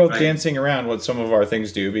so we're both dancing around what some of our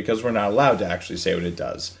things do, because we're not allowed to actually say what it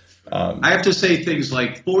does. I have to say things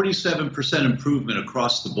like 47% improvement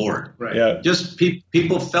across the board. Right. Yeah. Just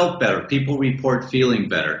people felt better. People report feeling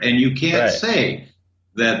better. And you can't say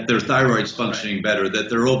that their thyroid's functioning better, that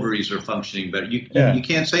their ovaries are functioning better. You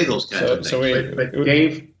can't say those kinds of things. But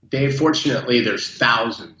Dave, fortunately, there's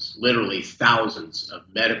thousands, literally thousands of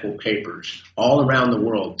medical papers all around the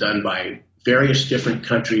world done by various different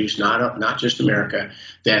countries, not just America,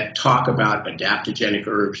 that talk about adaptogenic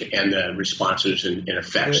herbs and the responses and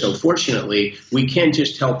effects. So fortunately, we can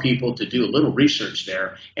just tell people to do a little research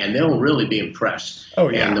there, and they'll really be impressed. Oh,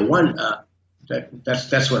 yeah. And the one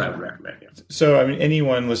that's what I would recommend. Yeah. So, I mean,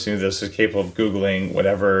 anyone listening to this is capable of Googling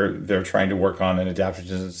whatever they're trying to work on in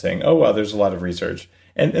adaptogens and saying, oh, well, there's a lot of research.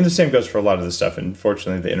 And the same goes for a lot of this stuff. And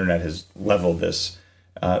fortunately, the internet has leveled this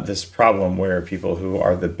problem where people who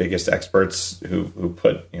are the biggest experts who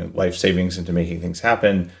put life savings into making things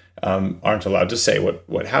happen aren't allowed to say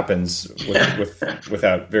what happens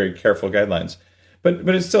without very careful guidelines. But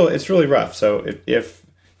it's really rough. So if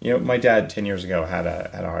my dad 10 years ago had a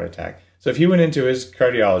heart attack. So if he went into his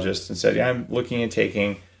cardiologist and said, I'm looking at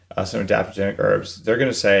taking some adaptogenic herbs, they're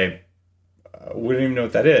going to say, we don't even know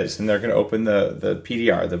what that is. And they're going to open the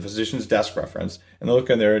PDR, the physician's desk reference, and they'll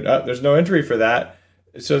look in there, there's no entry for that.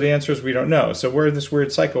 So the answer is we don't know. So we're in this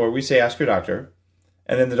weird cycle where we say, ask your doctor.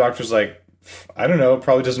 And then the doctor's like, I don't know,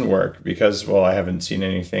 probably doesn't work because, well, I haven't seen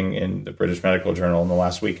anything in the British Medical Journal in the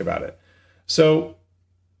last week about it. So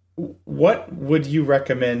what would you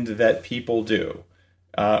recommend that people do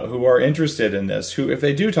who are interested in this, who, if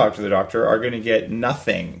they do talk to the doctor, are going to get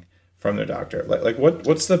nothing from their doctor? Like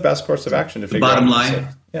what's the best course of action to figure out? The bottom line?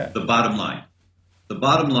 Yeah. The bottom line. The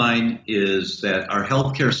bottom line is that our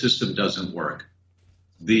healthcare system doesn't work.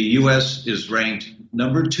 The U.S. is ranked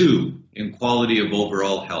number 2 in quality of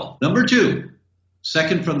overall health. Number 2,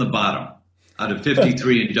 second from the bottom out of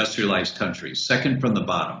 53 industrialized countries, second from the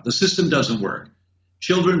bottom. The system doesn't work.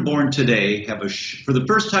 Children born today have for the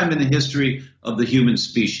first time in the history of the human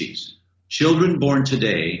species, children born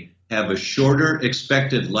today have a shorter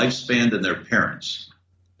expected lifespan than their parents.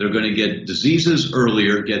 They're going to get diseases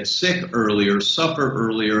earlier, get sick earlier, suffer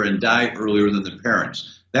earlier, and die earlier than their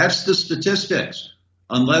parents. That's the statistics,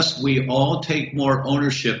 unless we all take more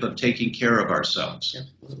ownership of taking care of ourselves.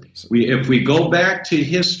 If we go back to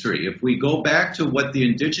history, if we go back to what the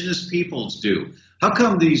indigenous peoples do, how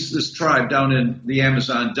come this tribe down in the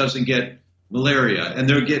Amazon doesn't get malaria and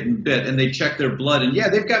they're getting bit and they check their blood and yeah,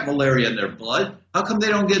 they've got malaria in their blood. How come they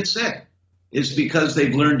don't get sick? It's because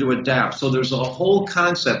they've learned to adapt. So there's a whole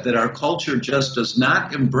concept that our culture just does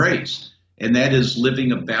not embrace, and that is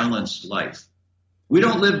living a balanced life. We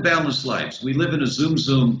don't live balanced lives. We live in a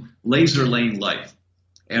zoom, laser lane life.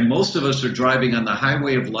 And most of us are driving on the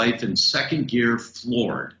highway of life in second gear,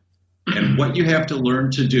 floored. And what you have to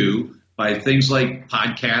learn to do by things like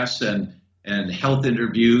podcasts and health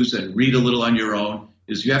interviews and read a little on your own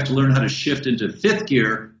is you have to learn how to shift into fifth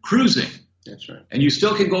gear, cruising. That's right. And you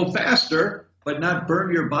still can go faster, but not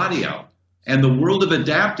burn your body out. And the world of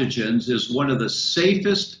adaptogens is one of the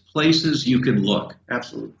safest places you can look.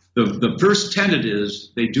 Absolutely. The first tenet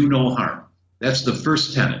is they do no harm. That's the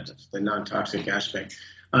first tenet. That's the non-toxic aspect.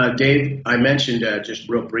 Dave, I mentioned just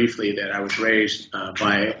real briefly that I was raised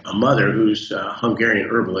by a mother who's a Hungarian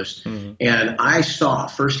herbalist, and I saw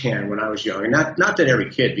firsthand when I was young, and not that every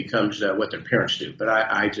kid becomes what their parents do, but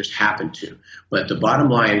I just happened to. But the bottom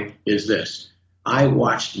line is this. I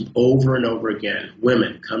watched over and over again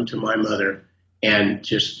women come to my mother and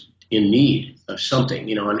just in need of something,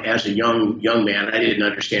 and as a young man, I didn't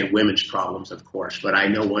understand women's problems, of course, but I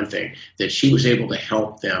know one thing, that she was able to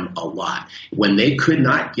help them a lot when they could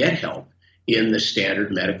not get help in the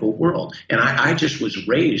standard medical world. And I just was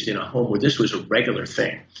raised in a home where this was a regular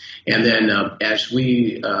thing. And then as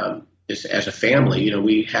a family,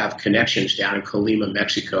 we have connections down in Colima,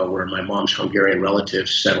 Mexico, where my mom's Hungarian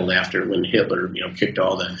relatives settled after when Hitler,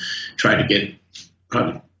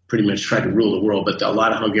 pretty much tried to rule the world, but a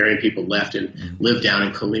lot of Hungarian people left and lived down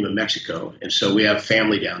in Colima, Mexico. And so we have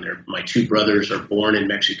family down there. My 2 brothers are born in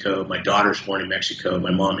Mexico. My daughter's born in Mexico.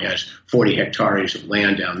 My mom has 40 hectares of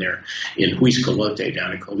land down there in Huizcolote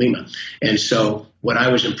down in Colima. And so what I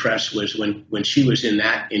was impressed was when she was in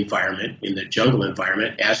that environment, in the jungle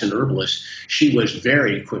environment, as an herbalist, she was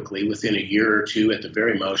very quickly, within a year or 2 at the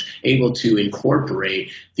very most, able to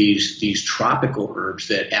incorporate these tropical herbs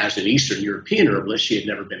that as an Eastern European herbalist, she had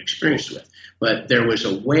never been experienced with. But there was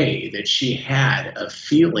a way that she had of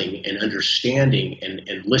feeling and understanding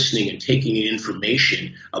and listening and taking in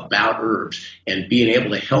information about herbs and being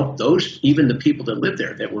able to help those, even the people that lived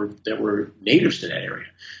there that were natives to that area.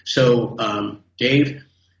 So, Dave,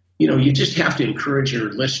 you just have to encourage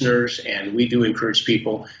your listeners, and we do encourage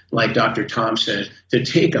people, like Dr. Tom says, to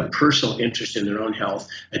take a personal interest in their own health.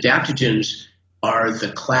 Adaptogens are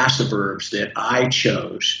the class of herbs that I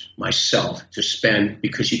chose myself to spend,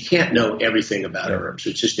 because you can't know everything about herbs.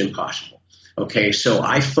 It's just impossible. Okay, so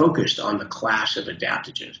I focused on the class of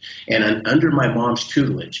adaptogens. And under my mom's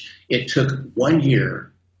tutelage, it took 1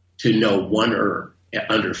 year to know one herb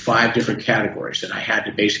under 5 different categories that I had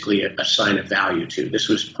to basically assign a value to. This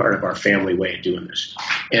was part of our family way of doing this.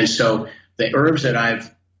 And so the herbs that I've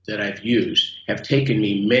used have taken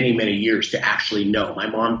me many, many years to actually know. My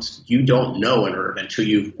mom, you don't know an herb until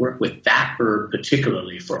you've worked with that herb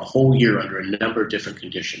particularly for a whole year under a number of different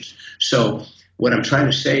conditions. So what I'm trying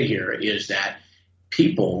to say here is that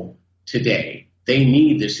people today, they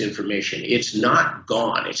need this information. It's not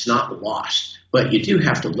gone. It's not lost. But you do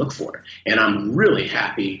have to look for it. And I'm really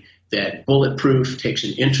happy that Bulletproof takes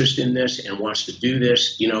an interest in this and wants to do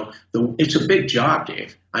this. It's a big job,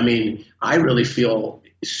 Dave. I mean, I really feel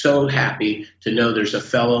so happy to know there's a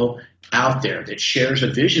fellow out there that shares a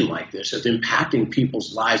vision like this of impacting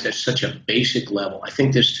people's lives at such a basic level. I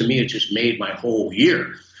think this, to me, it just made my whole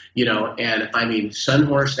year. And I mean,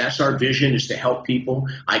 Sunhorse, that's our vision, is to help people.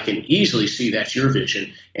 I can easily see that's your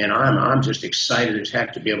vision. And I'm just excited as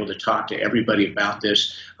heck to be able to talk to everybody about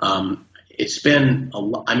this. It's been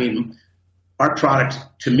I mean, our product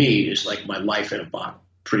to me is like my life in a bottle,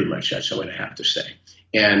 pretty much. That's what I have to say.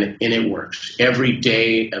 And it works. Every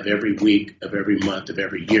day of every week of every month of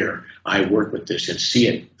every year, I work with this and see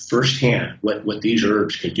it firsthand, what these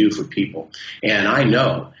herbs can do for people. And I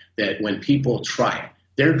know that when people try it,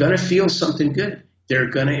 they're going to feel something good. They're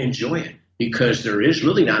going to enjoy it, because there is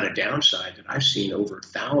really not a downside that I've seen over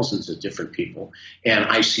thousands of different people. And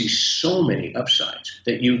I see so many upsides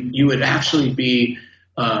that you would actually be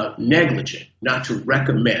negligent not to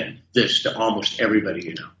recommend this to almost everybody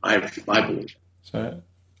you know. I believe. So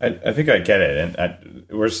I think I get it, and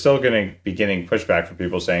we're still going to be getting pushback from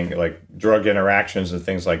people saying like drug interactions and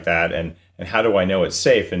things like that, and how do I know it's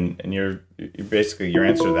safe? And you're basically, your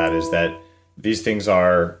answer to that is that these things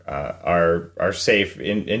are safe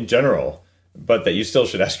in general, but that you still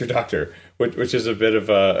should ask your doctor, which is a bit of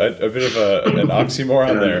an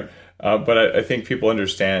oxymoron there. But I think people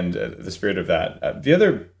understand the spirit of that. The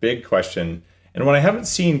other big question, and when I haven't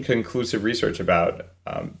seen conclusive research about,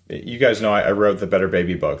 you guys know I wrote the Better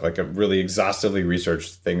Baby book, like a really exhaustively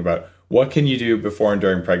researched thing about what can you do before and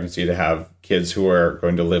during pregnancy to have kids who are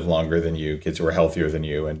going to live longer than you, kids who are healthier than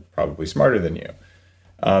you, and probably smarter than you.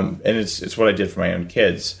 And it's what I did for my own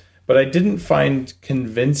kids. But I didn't find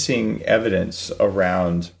convincing evidence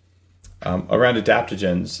around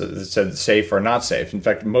adaptogens that said safe or not safe. In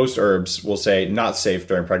fact, most herbs will say not safe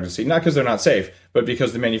during pregnancy, not because they're not safe, but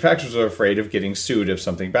because the manufacturers are afraid of getting sued if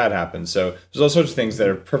something bad happens. So there's all sorts of things that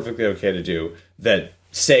are perfectly okay to do that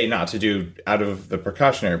say not to do out of the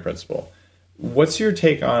precautionary principle. What's your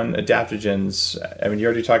take on adaptogens? I mean,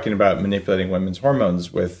 you're already talking about manipulating women's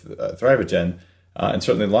hormones with Thrivagen, and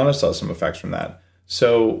certainly Lana saw some effects from that.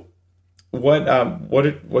 So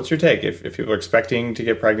what's your take? If people are expecting to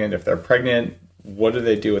get pregnant, if they're pregnant, what do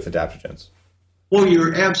they do with adaptogens? Well,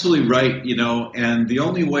 you're absolutely right, and the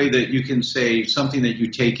only way that you can say something that you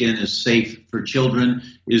take in is safe for children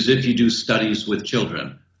is if you do studies with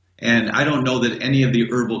children. And I don't know that any of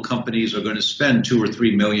the herbal companies are going to spend $2 or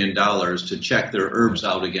 $3 million to check their herbs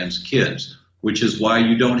out against kids, which is why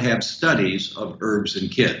you don't have studies of herbs in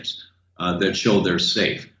kids that show they're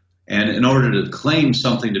safe. And in order to claim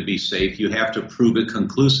something to be safe, you have to prove it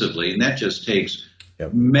conclusively, and that just takes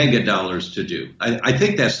mega dollars to do. I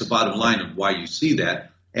think that's the bottom line of why you see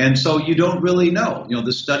that. And so you don't really know.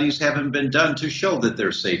 The studies haven't been done to show that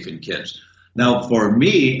they're safe in kids. Now, for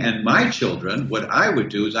me and my children, what I would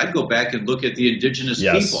do is I'd go back and look at the indigenous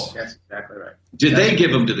people. That's exactly right. Did they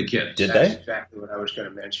give them to the kids? That's exactly what I was going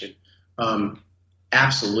to mention.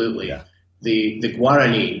 Absolutely. Yeah. The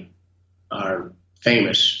Guarani are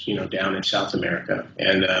famous, down in South America.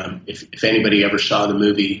 And if anybody ever saw the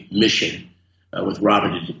movie Mission with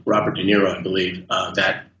Robert De Niro, I believe,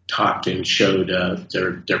 that talked and showed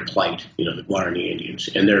their plight, the Guarani Indians.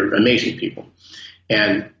 And they're amazing people.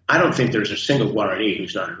 And I don't think there's a single Guarani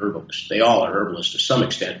who's not an herbalist. They all are herbalists to some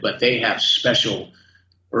extent, but they have special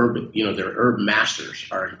herb, their herb masters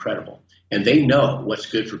are incredible. And they know what's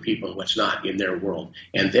good for people and what's not in their world.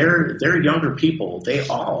 And they're younger people. They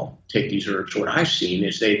all take these herbs. What I've seen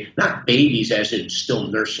is not babies as in still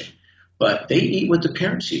nursing, but they eat what the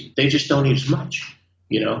parents eat. They just don't eat as much,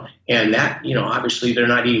 And that, obviously they're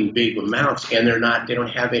not eating big amounts, and they don't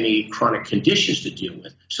have any chronic conditions to deal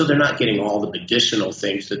with. So they're not getting all the medicinal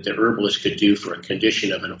things that the herbalist could do for a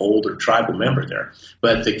condition of an older tribal member there.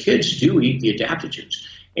 But the kids do eat the adaptogens.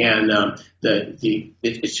 And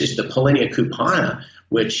it's just the Pollinia cupana,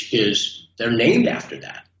 which they're named after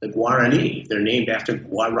that. The Guarani, they're named after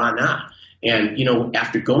Guarana. And,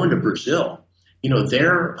 after going to Brazil,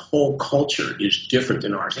 their whole culture is different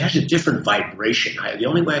than ours. It has a different vibration. The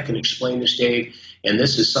only way I can explain this, Dave, and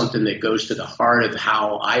this is something that goes to the heart of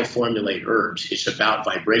how I formulate herbs, it's about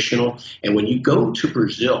vibrational. And when you go to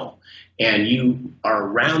Brazil and you are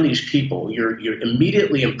around these people, you're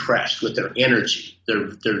immediately impressed with their energy, their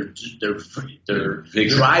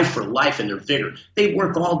drive for life, and their vigor. They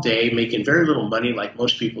work all day, making very little money, like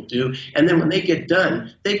most people do. And then when they get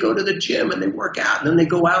done, they go to the gym and they work out. And then they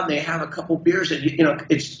go out and they have a couple beers. And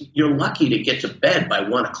you're lucky to get to bed by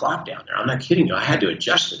 1 o'clock down there. I'm not kidding you. I had to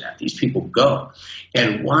adjust to that. These people go.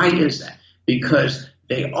 And why is that? Because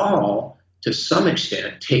they all, to some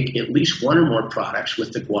extent, take at least one or more products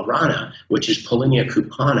with the guarana, which is Pollinia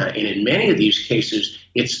cupana. And in many of these cases,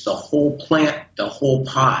 it's the whole plant, the whole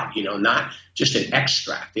pod, not just an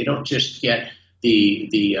extract. They don't just get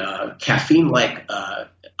the caffeine-like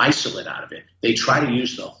isolate out of it. They try to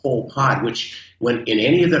use the whole pod, which when in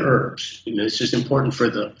any of the herbs, and this is important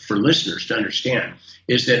for listeners to understand,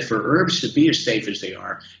 is that for herbs to be as safe as they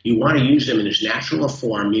are, you want to use them in as natural a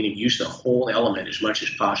form, meaning use the whole element as much as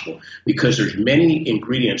possible, because there's many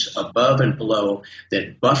ingredients above and below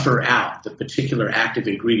that buffer out the particular active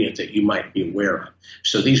ingredient that you might be aware of.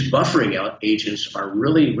 So these buffering agents are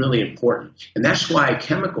really, really important. And that's why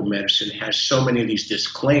chemical medicine has so many of these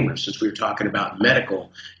disclaimers, since we were talking about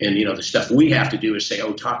medical and, the stuff we have to do is say,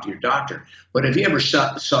 oh, talk to your doctor. But have you ever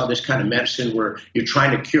saw this kind of medicine where you're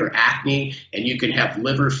trying to cure acne and you can have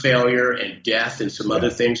liver failure and death and some other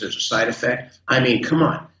things as a side effect? I mean, come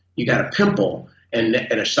on. You got a pimple and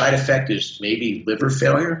a side effect is maybe liver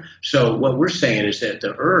failure. So what we're saying is that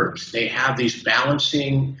the herbs, they have these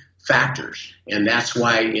balancing factors. And that's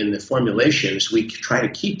why in the formulations, we try to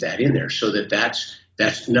keep that in there so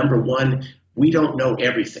that's number one. We don't know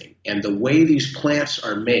everything. And the way these plants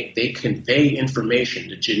are made, they convey information,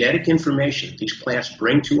 the genetic information these plants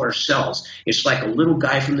bring to our cells. It's like a little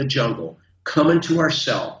guy from the jungle coming to our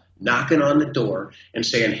cell, knocking on the door and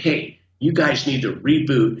saying, hey, you guys need to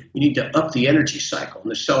reboot. You need to up the energy cycle.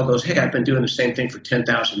 And the cell goes, hey, I've been doing the same thing for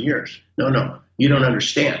 10,000 years. No, you don't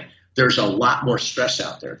understand. There's a lot more stress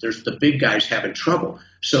out there. There's the big guys having trouble.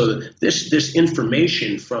 So this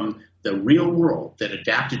information from the real world that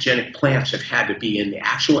adaptogenic plants have had to be in the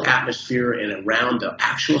actual atmosphere and around the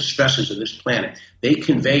actual stresses of this planet, they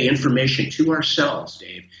convey information to our cells,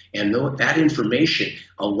 Dave. And that information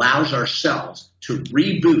allows our cells to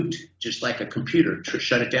reboot, just like a computer, to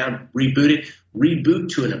shut it down, reboot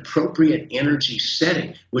to an appropriate energy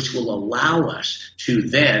setting, which will allow us to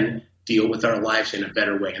then deal with our lives in a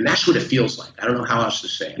better way. And that's what it feels like. I don't know how else to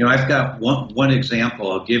say it. I've got one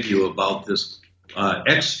example I'll give you about this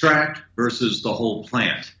extract versus the whole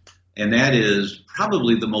plant. And that is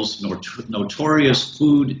probably the most notorious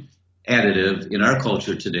food additive in our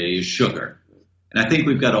culture today is sugar. And I think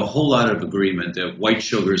we've got a whole lot of agreement that white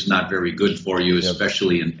sugar is not very good for you,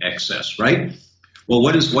 especially in excess, right? Well,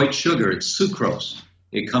 what is white sugar? It's sucrose.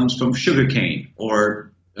 It comes from sugarcane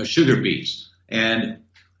or sugar beets. And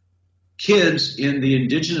kids in the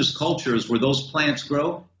indigenous cultures where those plants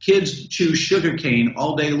grow, kids chew sugarcane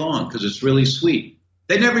all day long because it's really sweet.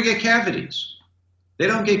 They never get cavities. They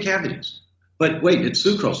don't get cavities. But wait, it's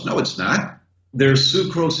sucrose. No, it's not. There's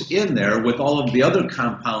sucrose in there with all of the other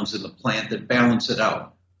compounds in the plant that balance it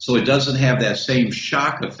out. So it doesn't have that same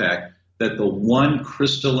shock effect that the one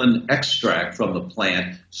crystalline extract from the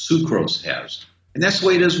plant, sucrose, has. And that's the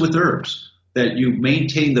way it is with herbs, that you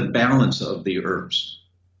maintain the balance of the herbs.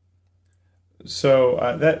 So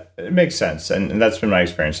that it makes sense, and that's been my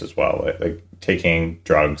experience as well. Like taking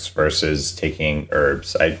drugs versus taking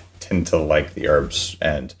herbs, I tend to like the herbs,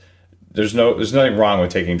 and there's nothing wrong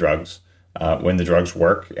with taking drugs when the drugs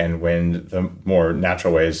work and when the more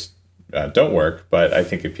natural ways don't work. But I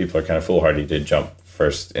think if people are kind of foolhardy to jump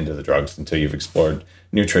first into the drugs until you've explored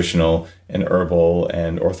nutritional and herbal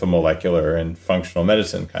and orthomolecular and functional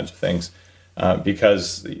medicine kinds of things.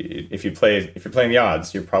 Because if you're playing the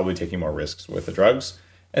odds, you're probably taking more risks with the drugs.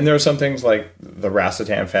 And there are some things like the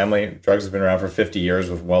racetam family. Drugs have been around for 50 years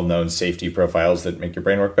with well-known safety profiles that make your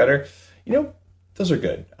brain work better. Those are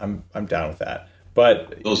good. I'm down with that.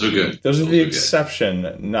 But those are good. Those are the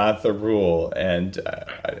exception, not the rule. And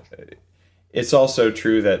it's also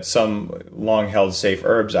true that some long-held safe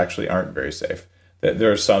herbs actually aren't very safe.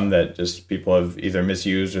 There are some that just people have either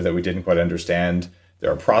misused or that we didn't quite understand.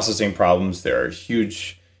 There are processing problems. There are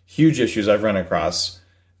huge issues I've run across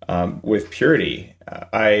with purity.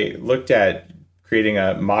 I looked at creating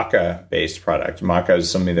a maca-based product. Maca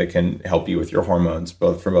is something that can help you with your hormones,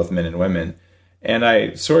 for both men and women. And I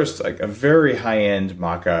sourced like a very high-end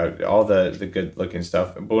maca, all the good-looking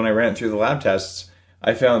stuff. But when I ran it through the lab tests,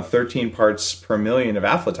 I found 13 parts per million of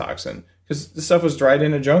aflatoxin, because the stuff was dried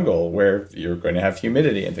in a jungle where you're going to have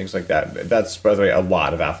humidity and things like that. That's, by the way, a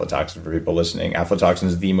lot of aflatoxin for people listening. Aflatoxin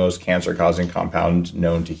is the most cancer-causing compound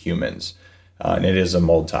known to humans, and it is a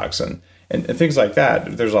mold toxin. And things like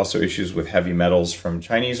that. There's also issues with heavy metals from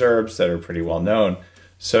Chinese herbs that are pretty well known.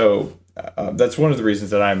 So that's one of the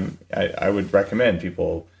reasons that I would recommend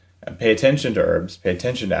people pay attention to herbs, pay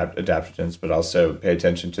attention to adaptogens, but also pay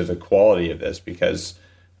attention to the quality of this, because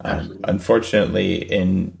unfortunately,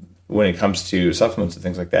 when it comes to supplements and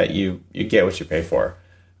things like that, you get what you pay for.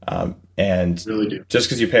 And really do. Just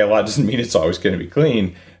because you pay a lot doesn't mean it's always going to be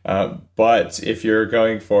clean. But if you're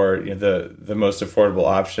going for the most affordable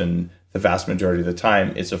option, the vast majority of the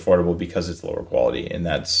time, it's affordable because it's lower quality, and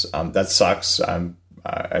that sucks.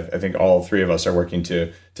 I think all three of us are working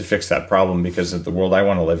to fix that problem, because of the world I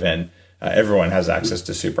want to live in. Everyone has access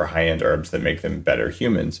to super high-end herbs that make them better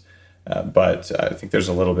humans. But I think there's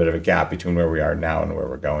a little bit of a gap between where we are now and where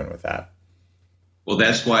we're going with that. Well,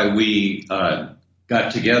 that's why we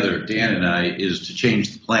got together, Dan and I, is to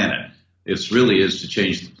change the planet. It really is to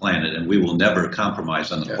change the planet, and we will never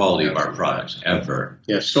compromise on the quality of our products, ever.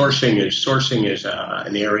 Yeah, sourcing is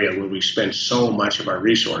an area where we spend so much of our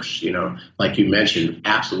resource, like you mentioned,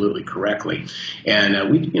 absolutely correctly.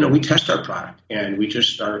 And we test our product, and we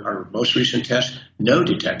just, our most recent test, no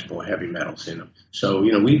detectable heavy metals in them. So,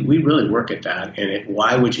 we really work at that. And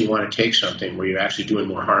why would you want to take something where you're actually doing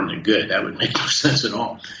more harm than good? That would make no sense at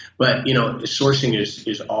all. But, sourcing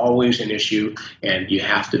is always an issue, and you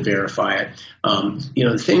have to verify it.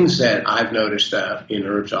 The things that I've noticed in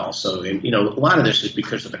herbs also, and, a lot of this is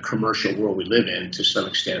because of the commercial world we live in to some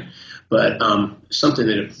extent. But something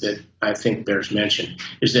that I think bears mention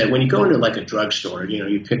is that when you go into like a drugstore,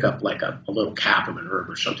 you pick up like a little cap of an herb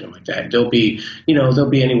or something like that. They'll be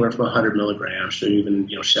anywhere from 100 milligrams to even,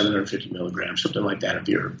 750 milligrams, something like that of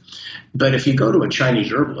the herb. But if you go to a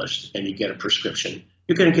Chinese herbalist and you get a prescription,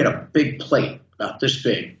 you're going to get a big plate about this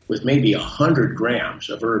big with maybe 100 grams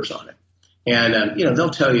of herbs on it. And, they'll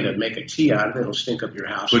tell you to make a tea out of it. It'll stink up your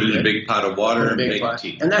house. Put it in a big pot of water and make a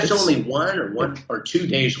tea. And that's only one or 2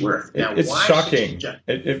 days worth. Now, it's shocking.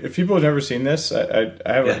 If people have never seen this, I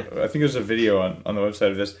think there's a video on the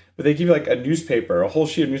website of this, but they give you like a newspaper, a whole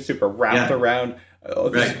sheet of newspaper wrapped around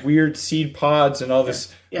all these weird seed pods and all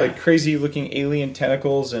this like crazy looking alien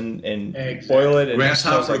tentacles and boil it and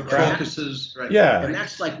grasshopper, like crocuses, and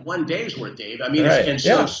that's like 1 day's worth, Dave. I mean, we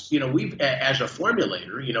as a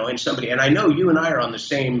formulator, and somebody, and I know you and I are on the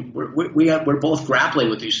same. We're both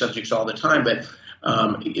grappling with these subjects all the time, but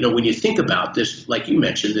when you think about this, like you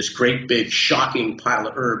mentioned, this great big shocking pile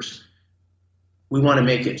of herbs, we want to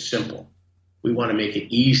make it simple. We want to make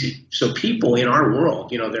it easy. So people in our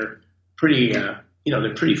world, they're pretty.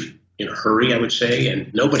 They're pretty in a hurry, I would say,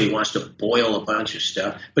 and nobody wants to boil a bunch of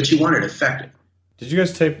stuff, but you want it effective. Did you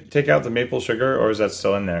guys take out the maple sugar, or is that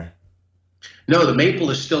still in there? No, the maple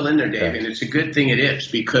is still in there, Dave, and it's a good thing it is,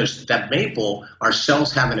 because that maple, our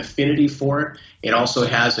cells have an affinity for it. It also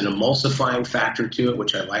has an emulsifying factor to it,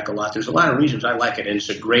 which I like a lot. There's a lot of reasons I like it, and it's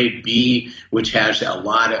a grade B, which has a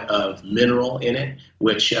lot of mineral in it,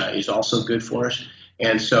 which is also good for us.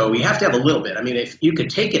 And so we have to have a little bit. I mean, if you could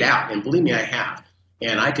take it out, and believe me, I have,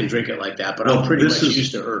 and I can drink it like that, but I'm pretty much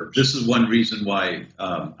used to herbs. This is one reason why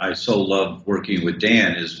I so love working with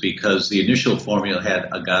Dan, is because the initial formula had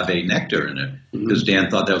agave nectar in it, because Dan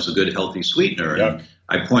thought that was a good, healthy sweetener. Yep. And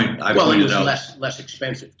I pointed out, less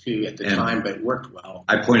expensive too at the time, but it worked well.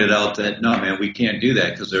 I pointed out that, no, man, we can't do that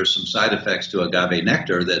because there's some side effects to agave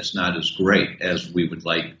nectar that's not as great as we would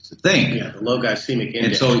like to think. Yeah, the low glycemic index.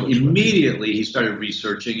 And so immediately he started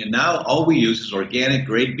researching, and now all we use is organic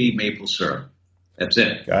grade B maple syrup. That's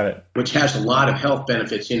it. Got it. Which has a lot of health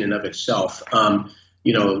benefits in and of itself.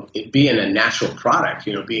 It being a natural product,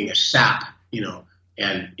 being a sap,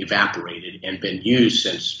 and evaporated and been used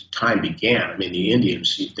since time began. I mean, the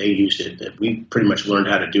Indians, they used it. We pretty much learned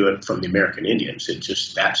how to do it from the American Indians. It's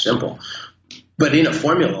just that simple. But in a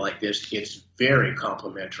formula like this, it's very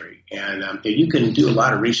complementary. And you can do a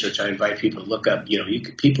lot of research. I invite people to look up,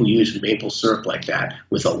 people use maple syrup like that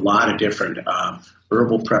with a lot of different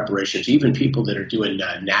herbal preparations, even people that are doing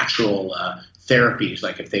natural therapies.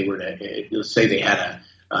 Like if they were to, let's say they had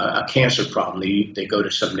a cancer problem, they go to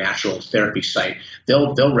some natural therapy site,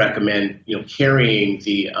 they'll recommend, carrying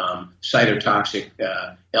the cytotoxic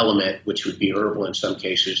element, which would be herbal in some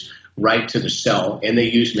cases, right to the cell, and they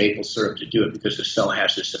use maple syrup to do it because the cell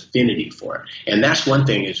has this affinity for it. And that's one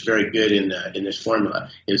thing that's very good in this formula,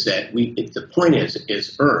 is that the point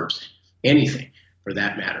is herbs, anything for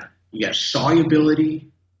that matter. You have solubility,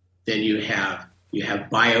 then you have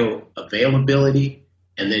bioavailability,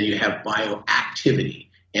 and then you have bioactivity.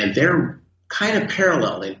 And they're kind of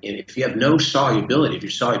parallel. And if you have no solubility, if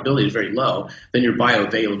your solubility is very low, then your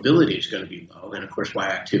bioavailability is going to be low. And of course,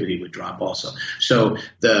 bioactivity would drop also. So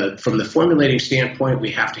from the formulating standpoint,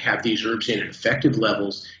 we have to have these herbs in at effective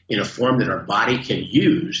levels in a form that our body can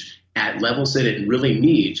use at levels that it really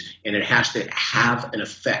needs, and it has to have an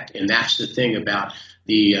effect. And that's the thing about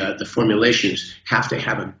the formulations have to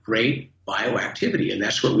have a great bioactivity, and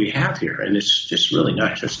that's what we have here. And it's just really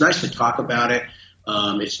nice. It's nice to talk about it.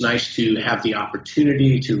 It's nice to have the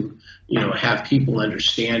opportunity to, have people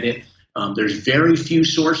understand it. There's very few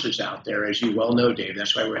sources out there, as you well know, Dave.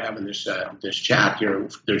 That's why we're having this chat here.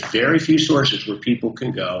 There's very few sources where people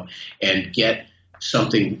can go and get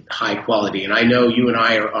something high quality. And I know you and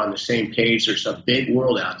I are on the same page. There's a big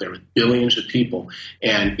world out there with billions of people.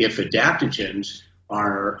 And if adaptogens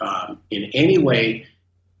are in any way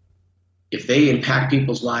if they impact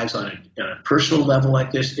people's lives on a personal level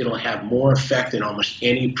like this, it'll have more effect than almost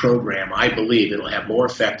any program. I believe it'll have more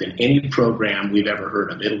effect than any program we've ever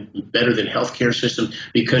heard of. It'll be better than healthcare system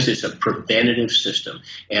because it's a preventative system.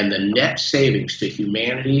 And the net savings to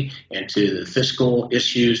humanity and to the fiscal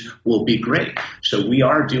issues will be great. So we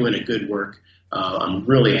are doing a good work. I'm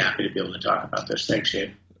really happy to be able to talk about this. Thanks,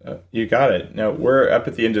 Dave. You got it. Now, we're up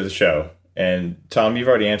at the end of the show. And Tom, you've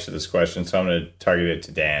already answered this question, so I'm going to target it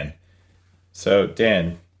to Dan. So,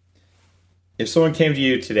 Dan, if someone came to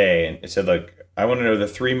you today and said, look, I want to know the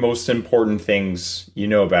 3 most important things you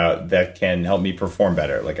know about that can help me perform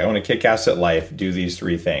better. Like, I want to kick ass at life, do these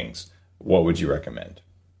 3 things. What would you recommend?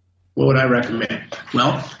 What would I recommend?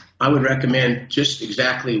 Well, I would recommend just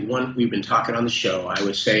exactly one we've been talking on the show. I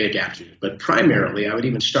would say adaptogens. But primarily, I would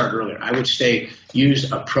even start earlier. I would say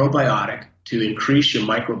use a probiotic to increase your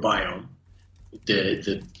microbiome.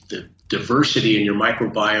 The diversity in your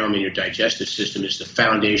microbiome and your digestive system is the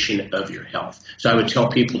foundation of your health. So I would tell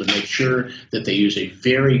people to make sure that they use a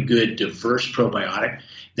very good, diverse probiotic.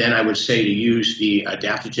 Then I would say to use the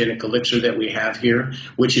adaptogenic elixir that we have here,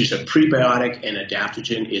 which is a prebiotic and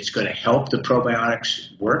adaptogen. It's going to help the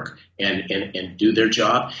probiotics work and do their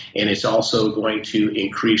job. And it's also going to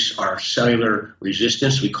increase our cellular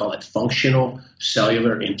resistance. We call it functional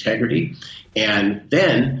cellular integrity. And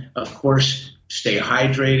then, of course, stay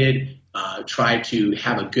hydrated. Try to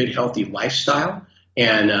have a good, healthy lifestyle,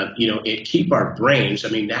 and it keep our brains. I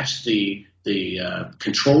mean, that's the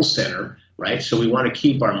control center, right? So we want to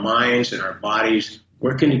keep our minds and our bodies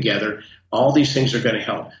working together. All these things are going to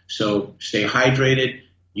help. So stay hydrated.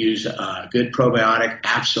 Use a good probiotic.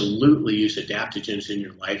 Absolutely use adaptogens in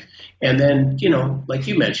your life, and then like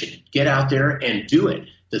you mentioned, get out there and do it.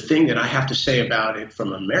 The thing that I have to say about it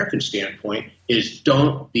from an American standpoint is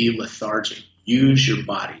don't be lethargic. Use your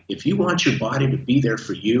body. If you want your body to be there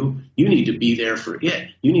for you, you need to be there for it.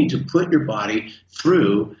 You need to put your body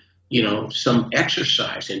through, some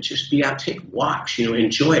exercise and just be out, take walks,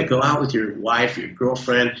 enjoy it. Go out with your wife, your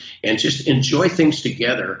girlfriend, and just enjoy things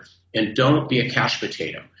together, and don't be a couch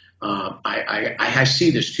potato. I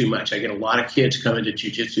see this too much. I get a lot of kids come into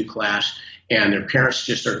jiu-jitsu class and their parents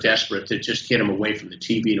just are desperate to just get them away from the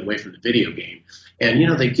TV and away from the video game. And,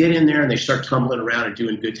 they get in there and they start tumbling around and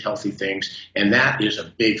doing good, healthy things. And that is a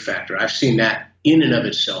big factor. I've seen that in and of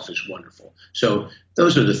itself is wonderful. So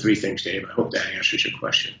those are the 3 things, Dave. I hope that answers your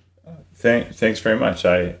question. Thanks very much.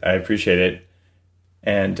 I appreciate it.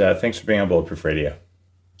 And thanks for being on Bulletproof Radio.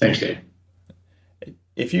 Thanks, Dave.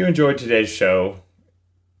 If you enjoyed today's show,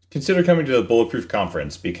 consider coming to the Bulletproof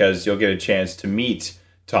Conference because you'll get a chance to meet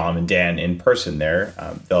Tom and Dan in person there.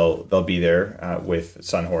 They'll be there with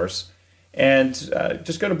Sunhorse. And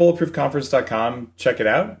just go to bulletproofconference.com, check it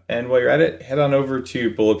out. And while you're at it, head on over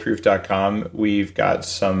to bulletproof.com. We've got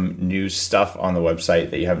some new stuff on the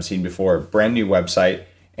website that you haven't seen before, brand new website,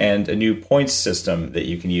 and a new points system that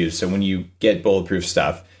you can use. So when you get Bulletproof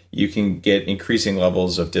stuff, you can get increasing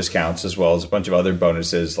levels of discounts as well as a bunch of other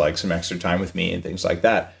bonuses like some extra time with me and things like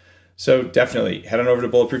that. So definitely head on over to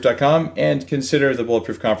bulletproof.com and consider the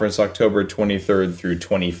Bulletproof Conference October 23rd through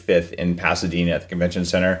 25th in Pasadena at the Convention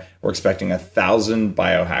Center. We're expecting 1,000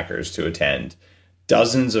 biohackers to attend,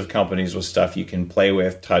 dozens of companies with stuff you can play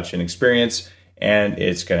with, touch, and experience, and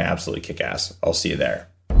it's going to absolutely kick ass. I'll see you there.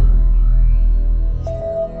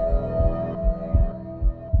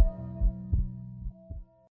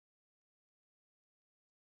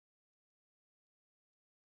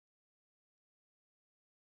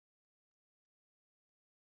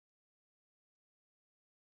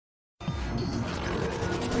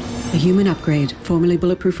 A Human Upgrade, formerly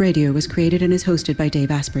Bulletproof Radio, was created and is hosted by Dave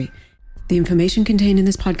Asprey. The information contained in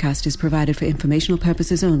this podcast is provided for informational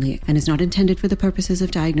purposes only and is not intended for the purposes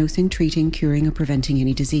of diagnosing, treating, curing, or preventing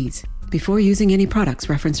any disease. Before using any products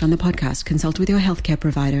referenced on the podcast, consult with your healthcare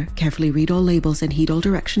provider, carefully read all labels, and heed all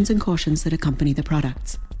directions and cautions that accompany the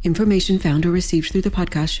products. Information found or received through the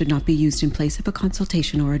podcast should not be used in place of a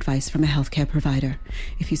consultation or advice from a healthcare provider.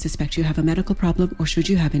 If you suspect you have a medical problem or should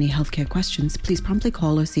you have any healthcare questions, please promptly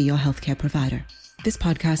call or see your healthcare provider. This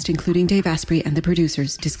podcast, including Dave Asprey and the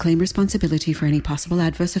producers, disclaim responsibility for any possible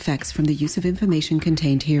adverse effects from the use of information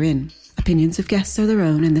contained herein. Opinions of guests are their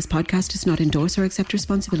own, and this podcast does not endorse or accept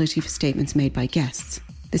responsibility for statements made by guests.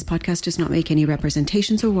 This podcast does not make any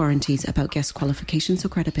representations or warranties about guest qualifications or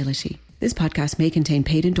credibility. This podcast may contain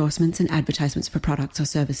paid endorsements and advertisements for products or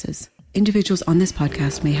services. Individuals on this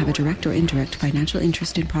podcast may have a direct or indirect financial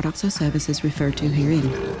interest in products or services referred to herein.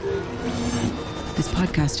 This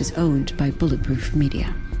podcast is owned by Bulletproof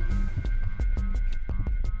Media.